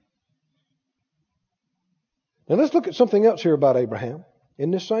man. Now let's look at something else here about Abraham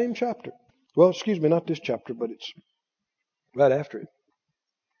in this same chapter. Well, excuse me, not this chapter, but it's right after it.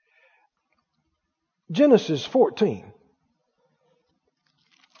 Genesis 14.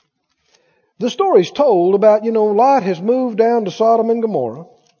 The story's told about, Lot has moved down to Sodom and Gomorrah.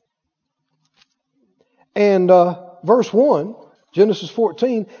 And verse 1, Genesis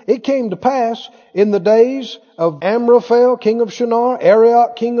 14, it came to pass in the days of Amraphel, king of Shinar,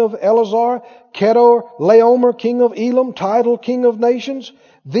 Arioch, king of Elazar, Kedar, Laomer, king of Elam, Tidal, king of nations.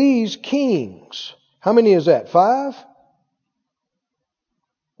 These kings, how many is that? 5?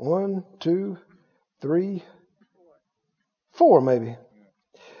 1, 2, 3, 4 maybe.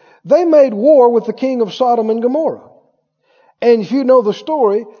 They made war with the king of Sodom and Gomorrah. And if you know the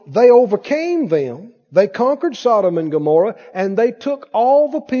story, they overcame them. They conquered Sodom and Gomorrah, and they took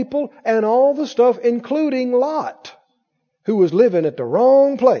all the people and all the stuff, including Lot, who was living at the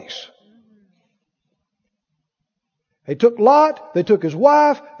wrong place. They took Lot, they took his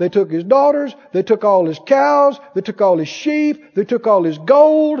wife, they took his daughters, they took all his cows, they took all his sheep, they took all his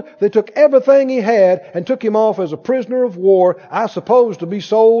gold, they took everything he had and took him off as a prisoner of war, I suppose to be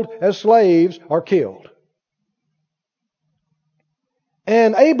sold as slaves or killed.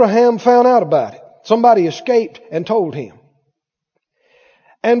 And Abraham found out about it. Somebody escaped and told him.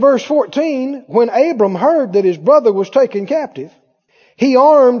 And verse 14, when Abram heard that his brother was taken captive, he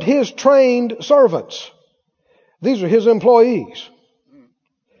armed his trained servants. These are his employees.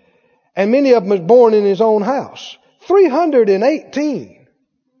 And many of them was born in his own house. 318.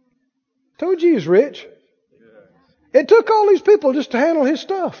 Told you he was rich. It took all these people just to handle his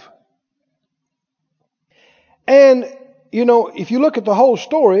stuff. And, if you look at the whole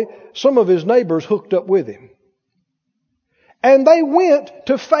story, some of his neighbors hooked up with him. And they went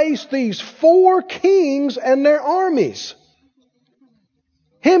to face these 4 kings and their armies.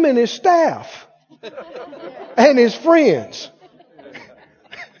 Him and his staff. And his friends.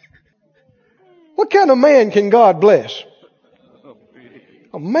 What kind of man can God bless?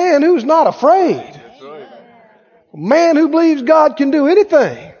 A man who's not afraid. A man who believes God can do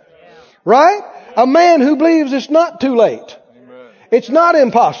anything. Right? A man who believes it's not too late. It's not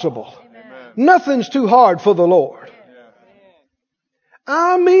impossible. Nothing's too hard for the Lord.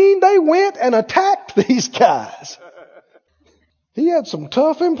 I mean, they went and attacked these guys. He had some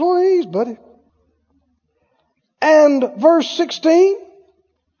tough employees, buddy. And verse 16,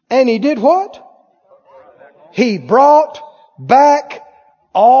 and he did what? He brought back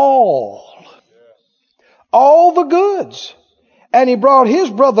all the goods. And he brought his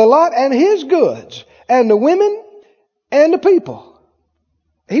brother Lot and his goods, and the women and the people.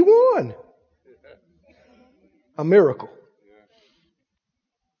 He won. A miracle.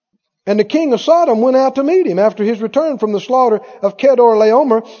 And the king of Sodom went out to meet him after his return from the slaughter of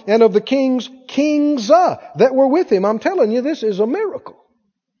Kedorlaomer and of the kings that were with him. I'm telling you, this is a miracle.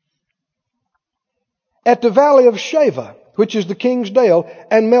 At the valley of Shaveh, which is the king's dale,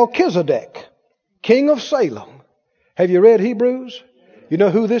 and Melchizedek, king of Salem. Have you read Hebrews? You know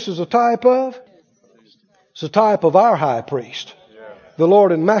who this is a type of? It's a type of our high priest, the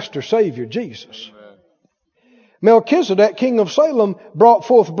Lord and Master Savior, Jesus. Melchizedek, king of Salem, brought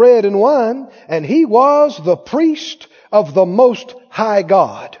forth bread and wine, and he was the priest of the Most High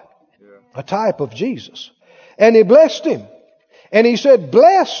God, a type of Jesus. And he blessed him. And he said,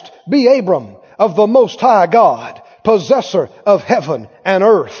 "Blessed be Abram of the Most High God, possessor of heaven and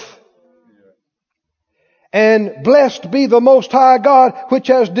earth. And blessed be the Most High God, which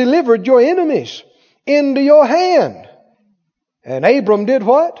has delivered your enemies into your hand." And Abram did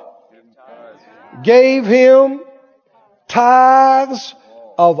what? Gave him tithes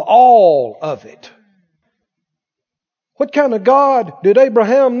of all of it. What kind of God did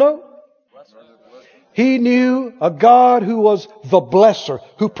Abraham know? He knew a God who was the blesser,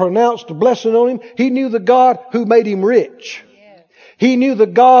 who pronounced a blessing on him. He knew the God who made him rich. He knew the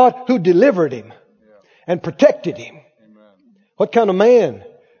God who delivered him and protected him. What kind of man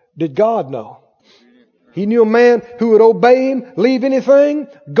did God know? He knew a man who would obey him, leave anything,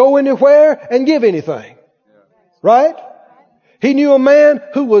 go anywhere, and give anything. Right? He knew a man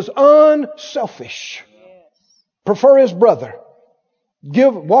who was unselfish. Prefer his brother.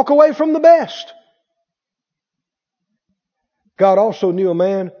 Walk away from the best. God also knew a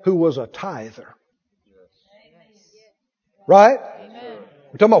man who was a tither. Right?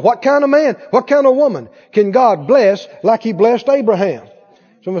 We're talking about what kind of man, what kind of woman can God bless like He blessed Abraham?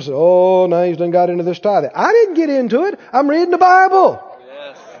 Somebody says, "Oh, now he's done got into this tithing." I didn't get into it. I'm reading the Bible.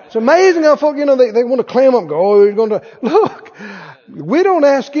 It's amazing how folk, they want to clam up and go, "Oh, he's going to..." Look, we don't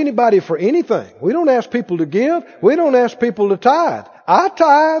ask anybody for anything. We don't ask people to give. We don't ask people to tithe. I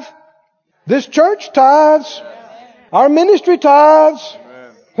tithe. This church tithes. Our ministry tithes.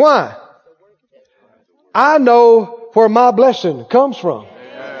 Why? I know where my blessing comes from.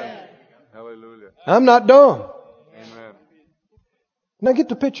 I'm not dumb. Now get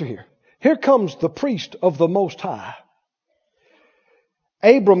the picture here. Here comes the priest of the Most High.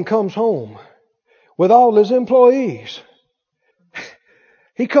 Abram comes home with all his employees.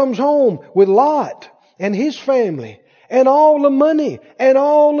 He comes home with Lot and his family and all the money and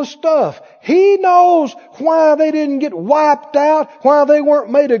all the stuff. He knows why they didn't get wiped out, why they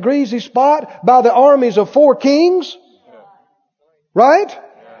weren't made a greasy spot by the armies of 4 kings. Right?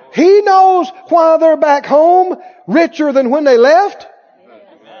 He knows why they're back home richer than when they left.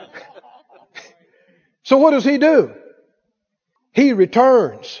 So what does he do? He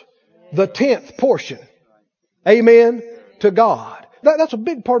returns the 10th portion. Amen. To God. That's a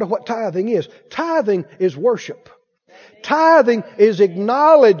big part of what tithing is. Tithing is worship. Tithing is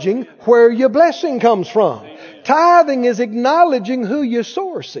acknowledging where your blessing comes from. Tithing is acknowledging who your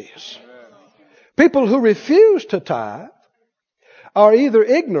source is. People who refuse to tithe are either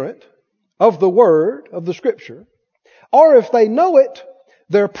ignorant of the word, of the scripture, or if they know it,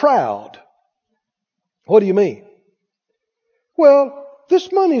 they're proud. What do you mean? Well,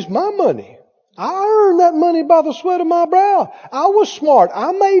 this money's my money. I earned that money by the sweat of my brow. I was smart.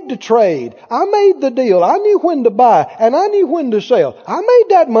 I made the trade. I made the deal. I knew when to buy and I knew when to sell. I made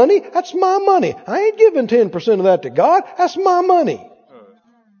that money. That's my money. I ain't giving 10% of that to God. That's my money.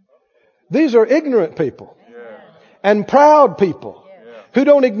 These are ignorant people and proud people who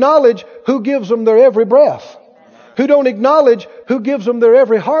don't acknowledge who gives them their every breath, who don't acknowledge who gives them their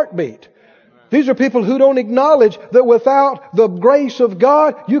every heartbeat. These are people who don't acknowledge that without the grace of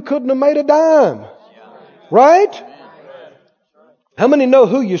God, you couldn't have made a dime. Right? How many know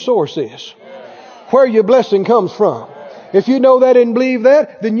who your source is? Where your blessing comes from? If you know that and believe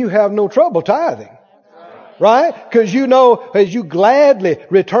that, then you have no trouble tithing. Right? Because you know, as you gladly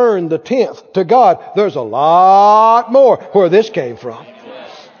return the 10th to God, there's a lot more where this came from.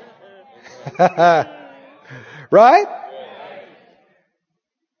 Right?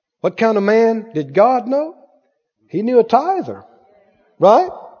 What kind of man did God know? He knew a tither. Right?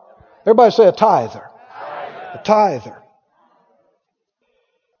 Everybody say a tither. A tither.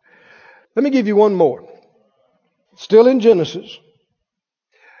 Let me give you one more. Still in Genesis.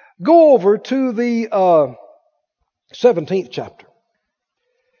 Go over to the 17th chapter.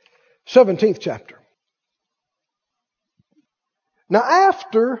 17th chapter. Now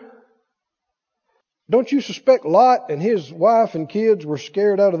after... Don't you suspect Lot and his wife and kids were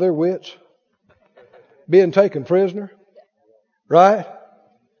scared out of their wits? Being taken prisoner? Right?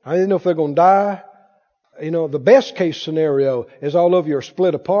 I didn't know if they're going to die. You know, the best case scenario is all of you are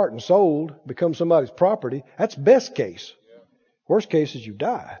split apart and sold, become somebody's property. That's best case. Worst case is you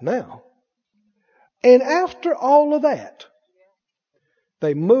die now. And after all of that,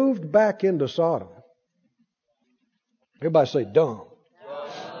 they moved back into Sodom. Everybody say dumb.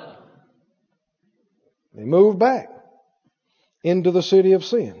 They moved back into the city of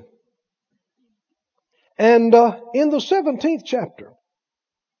sin. And in the 17th chapter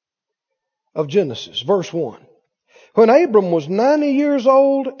of Genesis, verse 1, when Abram was 90 years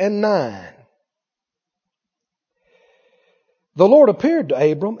old and 9, the Lord appeared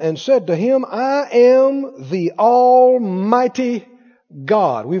to Abram and said to him, I am the Almighty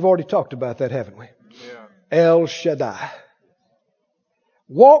God. We've already talked about that, haven't we? Yeah. El Shaddai.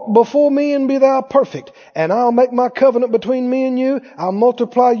 Walk before me and be thou perfect, and I'll make my covenant between me and you. I'll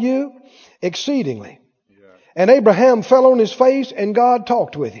multiply you exceedingly. Yeah. And Abraham fell on his face, and God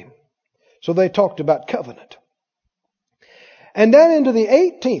talked with him. So they talked about covenant. And down into the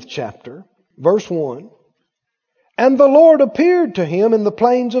 18th chapter, verse 1, and the Lord appeared to him in the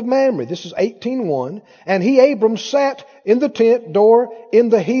plains of Mamre. This is 18:1. And he, Abram, sat in the tent door in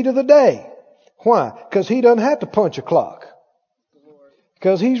the heat of the day. Why? Because he doesn't have to punch a clock.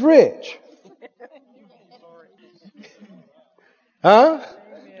 Because he's rich. Huh?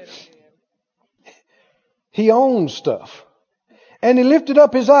 He owns stuff. And he lifted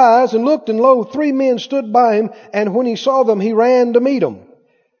up his eyes and looked, and lo, 3 men stood by him. And when he saw them, he ran to meet them.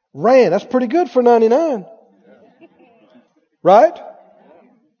 Ran. That's pretty good for 99. Right?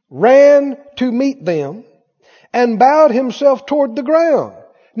 Ran to meet them and bowed himself toward the ground.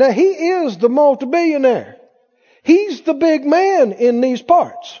 Now he is the multi-billionaire. He's the big man in these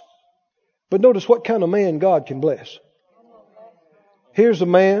parts. But notice what kind of man God can bless. Here's a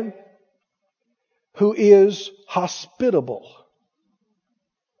man who is hospitable.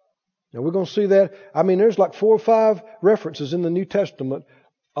 Now we're going to see that. I mean, there's like 4 or 5 references in the New Testament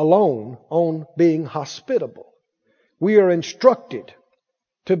alone on being hospitable. We are instructed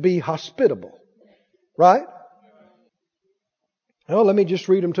to be hospitable. Right? Well, let me just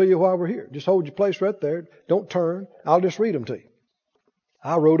read them to you while we're here. Just hold your place right there. Don't turn. I'll just read them to you.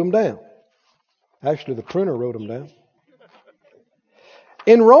 I wrote them down. Actually, the printer wrote them down.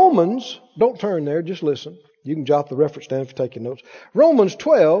 In Romans, don't turn there, just listen. You can jot the reference down if you're taking notes. Romans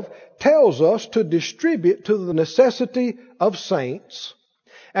 12 tells us to distribute to the necessity of saints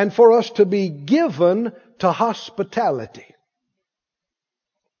and for us to be given to hospitality.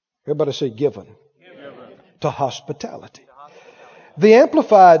 Everybody say given. To hospitality. The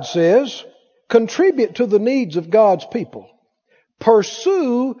Amplified says, contribute to the needs of God's people.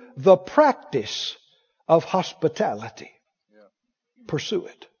 Pursue the practice of hospitality. Pursue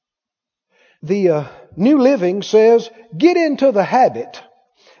it. The New Living says, get into the habit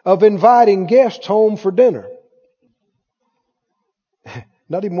of inviting guests home for dinner.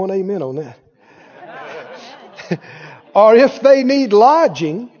 Not even one amen on that. Or if they need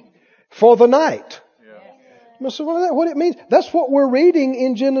lodging for the night. So what it means, that's what we're reading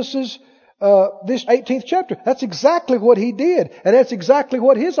in Genesis, this 18th chapter. That's exactly what he did. And that's exactly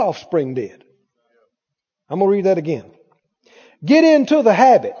what his offspring did. I'm going to read that again. Get into the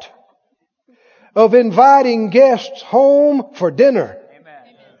habit of inviting guests home for dinner. Amen.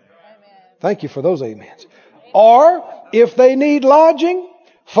 Thank you for those amens. Or if they need lodging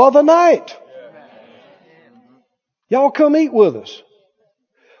for the night. Y'all come eat with us.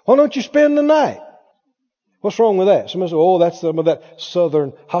 Why don't you spend the night? What's wrong with that? Somebody says, oh, that's some of that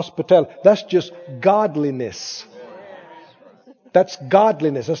southern hospitality. That's just godliness. That's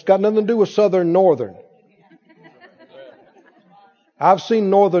godliness. That's got nothing to do with southern northern. I've seen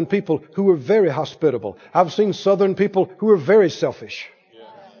northern people who are very hospitable. I've seen southern people who are very selfish.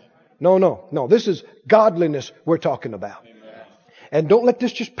 No. This is godliness we're talking about. And don't let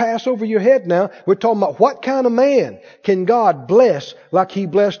this just pass over your head now. We're talking about what kind of man can God bless like He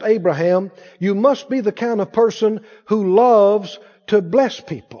blessed Abraham. You must be the kind of person who loves to bless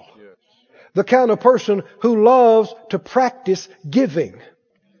people. The kind of person who loves to practice giving.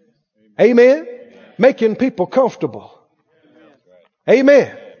 Amen? Making people comfortable.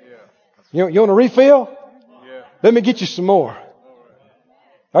 Amen. You want a refill? Let me get you some more.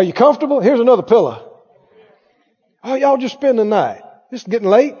 Are you comfortable? Here's another pillow. Oh, y'all just spend the night. This is getting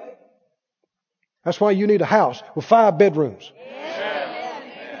late. That's why you need a house with 5 bedrooms.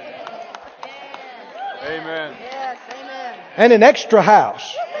 Amen. And an extra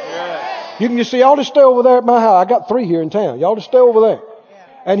house. You can just see, y'all just stay over there at my house. I got 3 here in town. Y'all just stay over there.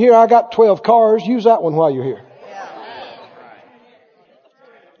 And here I got 12 cars. Use that one while you're here.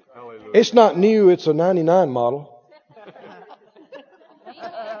 It's not new. It's a 99 model.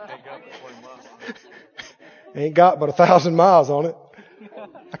 Ain't got but 1,000 miles on it.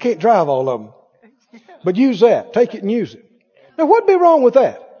 I can't drive all of them. But use that. Take it and use it. Now, what'd be wrong with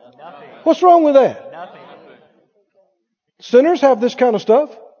that? Nothing. What's wrong with that? Nothing. Sinners have this kind of stuff.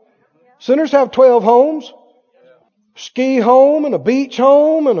 Sinners have 12 homes. Ski home and a beach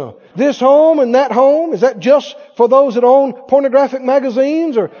home and a this home and that home. Is that just for those that own pornographic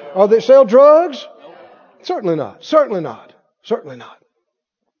magazines or that sell drugs? Certainly not. Certainly not. Certainly not.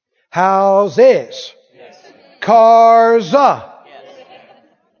 Houses. Cars.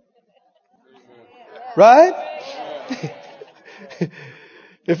 Right?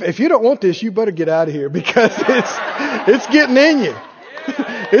 If you don't want this, you better get out of here because it's getting in you.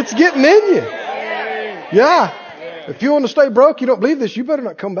 It's getting in you. Yeah. If you want to stay broke, you don't believe this, you better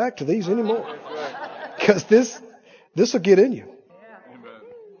not come back to these anymore. Because this will get in you.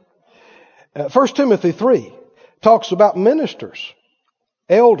 1 Timothy 3 talks about ministers,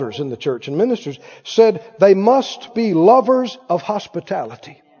 elders in the church, and ministers said they must be lovers of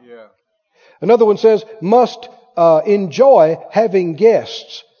hospitality. Yeah. Another one says must enjoy having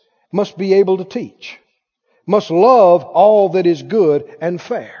guests, must be able to teach, must love all that is good and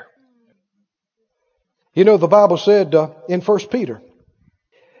fair. You know, the Bible said in 1 Peter,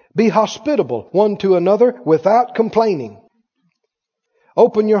 be hospitable one to another without complaining.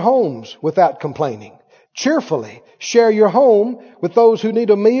 Open your homes without complaining. Cheerfully share your home with those who need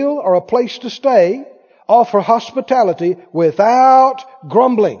a meal or a place to stay. Offer hospitality without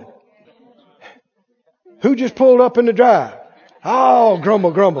grumbling. Who just pulled up in the drive? Oh,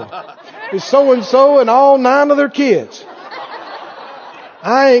 grumble, grumble. It's so-and-so and all 9 of their kids.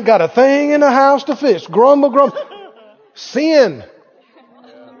 I ain't got a thing in the house to fix. Grumble, grumble. Sin.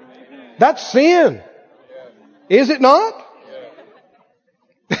 That's sin. Is it not?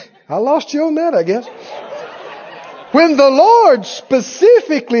 I lost you on that, I guess. When the Lord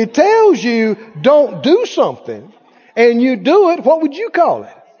specifically tells you don't do something and you do it, what would you call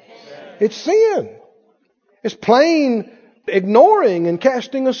it? It's sin. It's plain ignoring and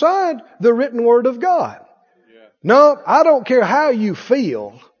casting aside the written word of God. No, I don't care how you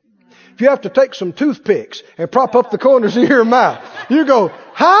feel. If you have to take some toothpicks and prop up the corners of your mouth, you go,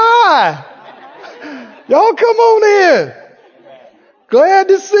 hi! Y'all come on in. Glad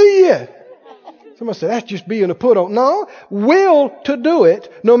to see you. Somebody said, that's just being a put on. No, will to do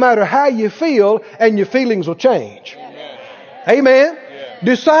it no matter how you feel, and your feelings will change. Amen?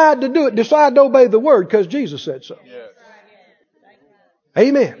 Decide to do it. Decide to obey the word because Jesus said so.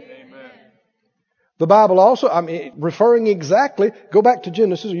 Amen. The Bible also, referring exactly, go back to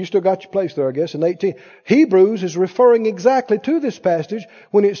Genesis, you still got your place there, I guess, in 18. Hebrews is referring exactly to this passage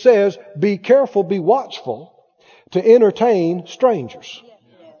when it says, be careful, be watchful to entertain strangers.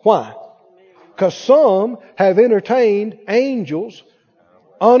 Why? Because some have entertained angels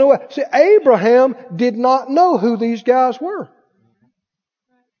unaware. See, Abraham did not know who these guys were.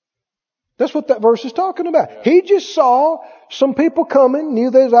 That's what that verse is talking about. He just saw some people coming,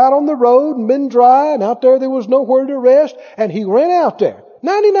 knew they was out on the road and been dry, and out there was nowhere to rest, and he ran out there.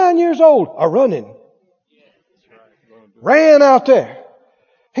 99 years old, running. Ran out there.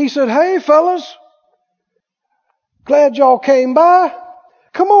 He said, hey fellas, glad y'all came by.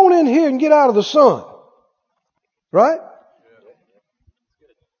 Come on in here and get out of the sun. Right?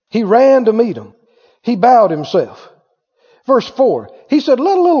 He ran to meet him. He bowed himself. Verse 4, he said,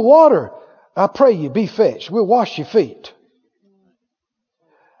 let a little water, I pray you, be fetched. We'll wash your feet.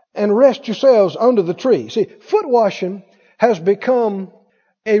 And rest yourselves under the tree. See, foot washing has become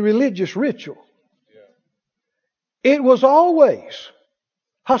a religious ritual. It was always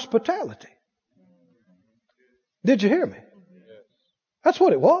hospitality. Did you hear me? That's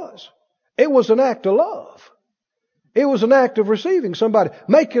what it was. It was an act of love. It was an act of receiving somebody,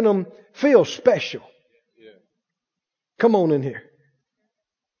 making them feel special. Come on in here.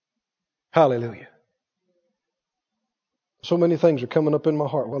 Hallelujah. So many things are coming up in my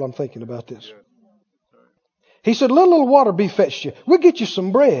heart while I'm thinking about this. He said, let a little water be fetched you. We'll get you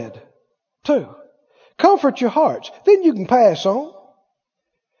some bread too. Comfort your hearts. Then you can pass on.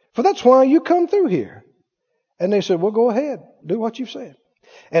 For that's why you come through here. And they said, well, go ahead. Do what you've said.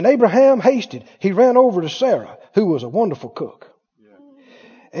 And Abraham hasted. He ran over to Sarah, who was a wonderful cook.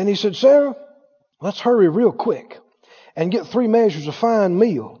 And he said, Sarah, let's hurry real quick and get 3 measures of fine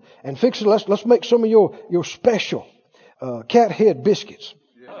meal and fix it. Let's make some of your special cat head biscuits.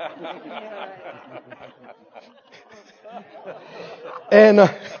 And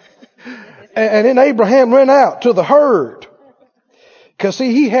then Abraham ran out to the herd. Because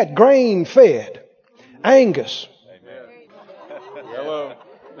see, he had grain fed Angus. Hello.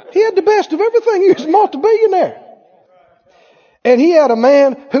 He had the best of everything. He was a multi-billionaire. And he had a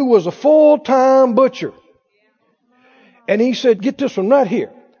man who was a full-time butcher. And he said, get this one right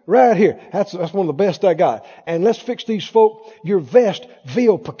here. Right here. That's one of the best I got. And let's fix these folk your vest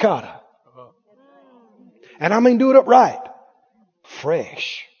veal piccata. And I mean do it up right.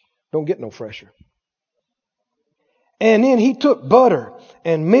 Fresh. Don't get no fresher. And then he took butter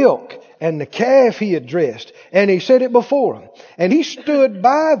and milk and the calf he had dressed, and he set it before them. And he stood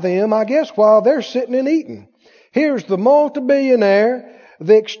by them, I guess, while they're sitting and eating. Here's the multi-billionaire,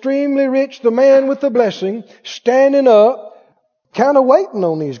 the extremely rich, the man with the blessing, standing up, kind of waiting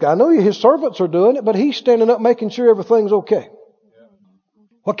on these guys. I know his servants are doing it, but he's standing up making sure everything's okay.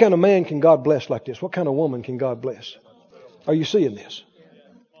 What kind of man can God bless like this? What kind of woman can God bless? Are you seeing this?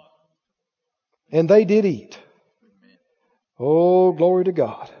 And they did eat. Oh, glory to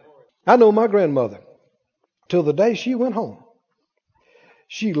God. I know my grandmother, till the day she went home,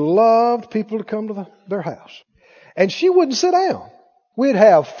 she loved people to come to their house. And she wouldn't sit down. We'd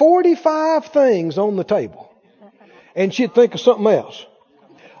have 45 things on the table. And she'd think of something else.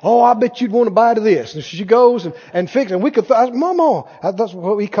 Oh, I bet you'd want to bite of this. And she goes and fixes. And we could, Mama, that's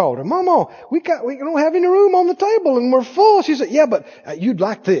what we called her. Mama, we don't have any room on the table and we're full. She said, yeah, but you'd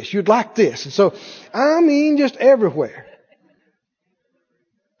like this. You'd like this. And so, I mean, just everywhere.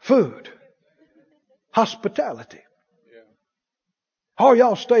 Food. Hospitality. Oh,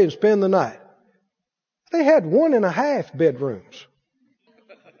 y'all stay and spend the night. They had 1.5 bedrooms.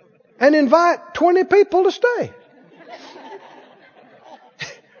 And invite 20 people to stay.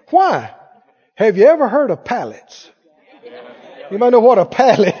 Why? Have you ever heard of pallets? You might know what a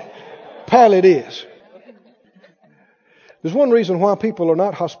pallet is. There's one reason why people are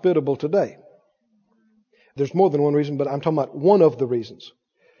not hospitable today. There's more than one reason, but I'm talking about one of the reasons.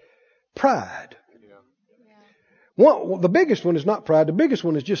 Pride. The biggest one is not pride. The biggest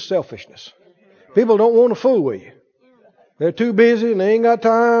one is just selfishness. People don't want to fool with you. They're too busy and they ain't got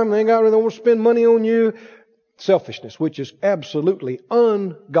time. They don't want to spend money on you. Selfishness, which is absolutely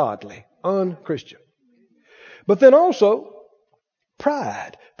ungodly, unchristian. But then also,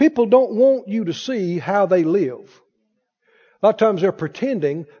 pride. People don't want you to see how they live. A lot of times they're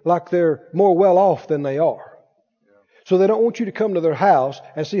pretending like they're more well off than they are. So they don't want you to come to their house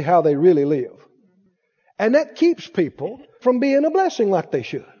and see how they really live. And that keeps people from being a blessing like they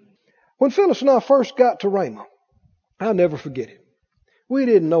should. When Phyllis and I first got to Rhema, I'll never forget it. We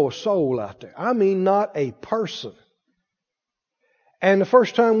didn't know a soul out there. I mean, not a person. And the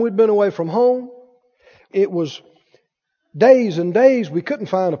first time we'd been away from home, it was days and days we couldn't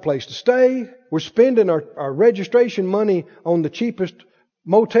find a place to stay. We're spending our registration money on the cheapest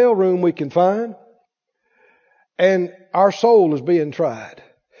motel room we can find. And our soul is being tried.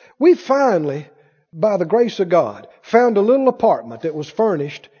 We finally, by the grace of God, found a little apartment that was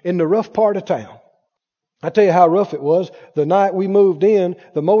furnished in the rough part of town. I tell you how rough it was. The night we moved in,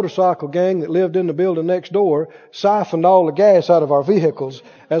 the motorcycle gang that lived in the building next door siphoned all the gas out of our vehicles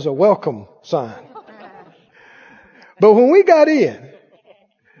as a welcome sign. But when we got in,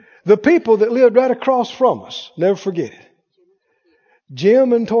 the people that lived right across from us, never forget it,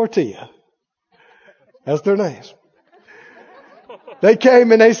 Jim and Tortilla, that's their names. They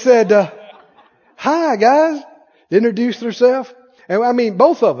came and they said, hi guys, introduced themselves. And I mean,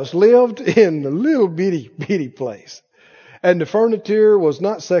 both of us lived in a little bitty place. And the furniture was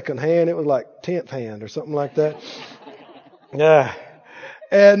not second hand. It was like 10th hand or something like that. Yeah.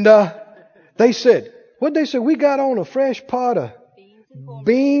 And they said, what'd they say? We got on a fresh pot of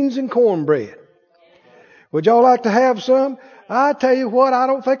beans and cornbread. Would y'all like to have some? I tell you what, I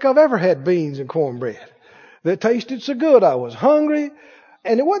don't think I've ever had beans and cornbread that tasted so good. I was hungry.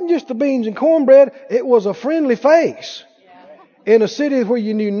 And it wasn't just the beans and cornbread. It was a friendly face. In a city where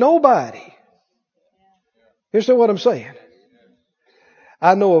you knew nobody. Here's what I'm saying.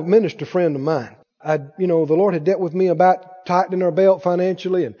 I know a minister friend of mine. The Lord had dealt with me about tightening our belt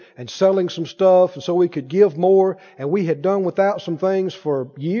financially and selling some stuff and so we could give more. And we had done without some things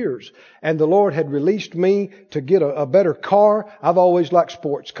for years. And the Lord had released me to get a better car. I've always liked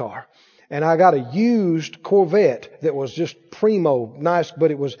sports car. And I got a used Corvette that was just primo, nice,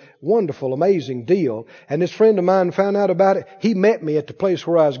 but it was wonderful, amazing deal. And this friend of mine found out about it. He met me at the place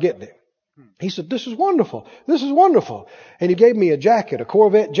where I was getting it. He said, this is wonderful. This is wonderful. And he gave me a jacket, a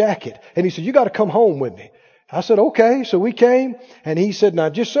Corvette jacket. And he said, you got to come home with me. I said, okay. So we came and he said, now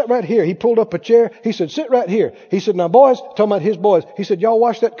just sit right here. He pulled up a chair. He said, sit right here. He said, now boys, talking about his boys. He said, y'all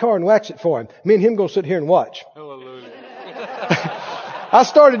wash that car and wax it for him. Me and him going to sit here and watch. Hallelujah. I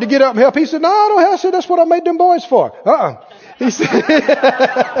started to get up and help. He said, no, I don't have. I said, that's what I made them boys for. He said,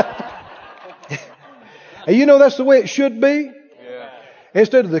 and you know that's the way it should be? Yeah.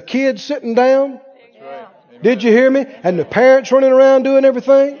 Instead of the kids sitting down. That's right. Did you hear me? And the parents running around doing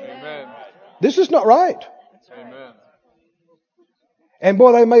everything. Amen. This is not right. Amen. And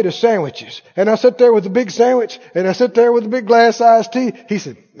boy, they made us sandwiches. And I sat there with the big sandwich, and I sat there with the big glass iced tea. He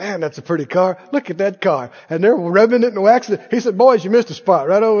said, man, that's a pretty car. Look at that car. And they're rubbing it and waxing it. He said, boys, you missed a spot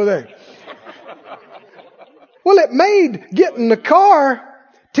right over there. Well, it made getting the car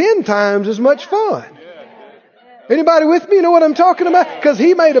 10 times as much fun. Anybody with me? You know what I'm talking about? Because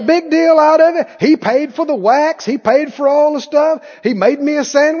he made a big deal out of it. He paid for the wax. He paid for all the stuff. He made me a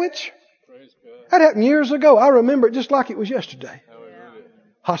sandwich. That happened years ago. I remember it just like it was yesterday.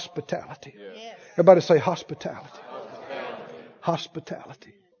 Hospitality. Everybody say hospitality.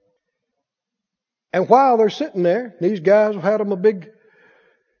 Hospitality. And while they're sitting there, these guys have had them a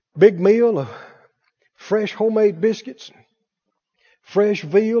big meal of fresh homemade biscuits, fresh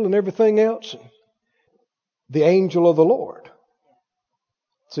veal and everything else. The angel of the Lord.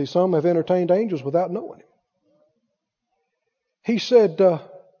 See, some have entertained angels without knowing him. He said,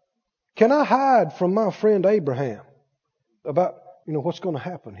 can I hide from my friend Abraham about, what's going to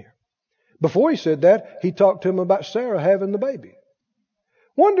happen here? Before he said that, he talked to him about Sarah having the baby.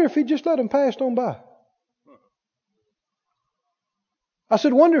 Wonder if he just let him pass on by. I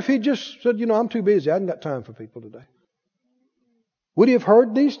said, wonder if he just said, I'm too busy. I haven't got time for people today. Would he have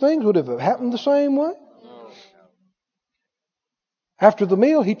heard these things? Would it have happened the same way? After the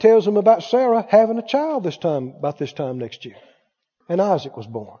meal, he tells him about Sarah having a child about this time next year. And Isaac was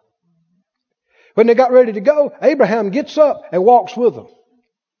born. When they got ready to go, Abraham gets up and walks with them.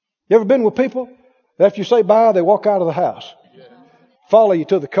 You ever been with people that after you say bye, they walk out of the house? Follow you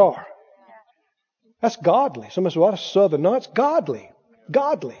to the car. That's godly. Somebody said, well, that's southern. No, it's godly.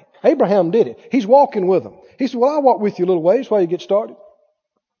 Godly. Abraham did it. He's walking with them. He said, well, I'll walk with you a little ways while you get started.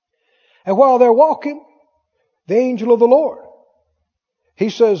 And while they're walking, the angel of the Lord, he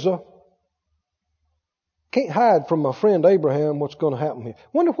says, can't hide from my friend Abraham what's going to happen here.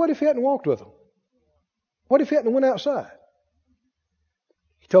 Wonder what if he hadn't walked with him? What if he hadn't went outside?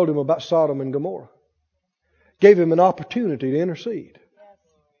 He told him about Sodom and Gomorrah. Gave him an opportunity to intercede.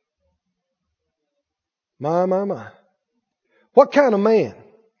 My. What kind of man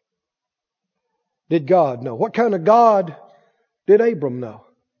did God know? What kind of God did Abram know?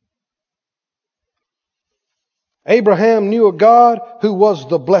 Abraham knew a God who was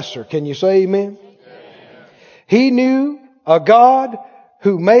the blesser. Can you say amen? Amen. He knew a God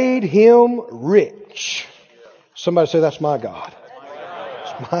who made him rich. Somebody say, that's my God.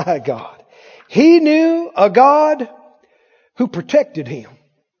 That's my God. He knew a God who protected him.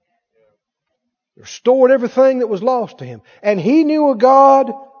 Restored everything that was lost to him. And he knew a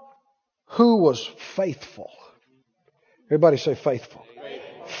God who was faithful. Everybody say faithful.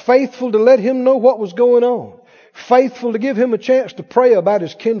 Faithful to let him know what was going on. Faithful to give him a chance to pray about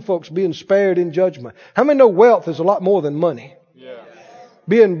his kinfolks being spared in judgment. How many know wealth is a lot more than money? Yeah.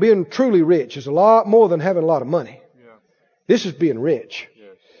 Being truly rich is a lot more than having a lot of money. Yeah. This is being rich.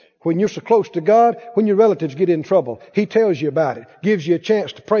 Yes. When you're so close to God, when your relatives get in trouble, He tells you about it. Gives you a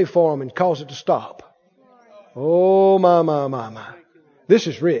chance to pray for them and cause it to stop. Oh, my. This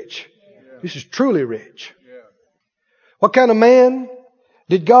is rich. This is truly rich. What kind of man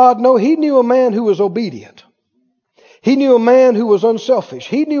did God know? He knew a man who was obedient. He knew a man who was unselfish.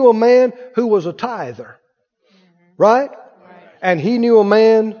 He knew a man who was a tither. Right? And he knew a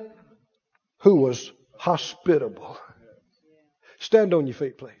man who was hospitable. Stand on your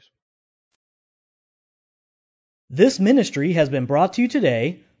feet, please. This ministry has been brought to you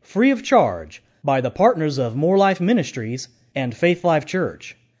today, free of charge, by the partners of More Life Ministries and Faith Life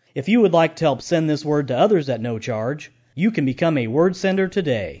Church. If you would like to help send this word to others at no charge, you can become a word sender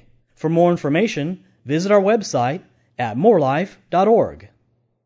today. For more information, visit our website at morelife.org.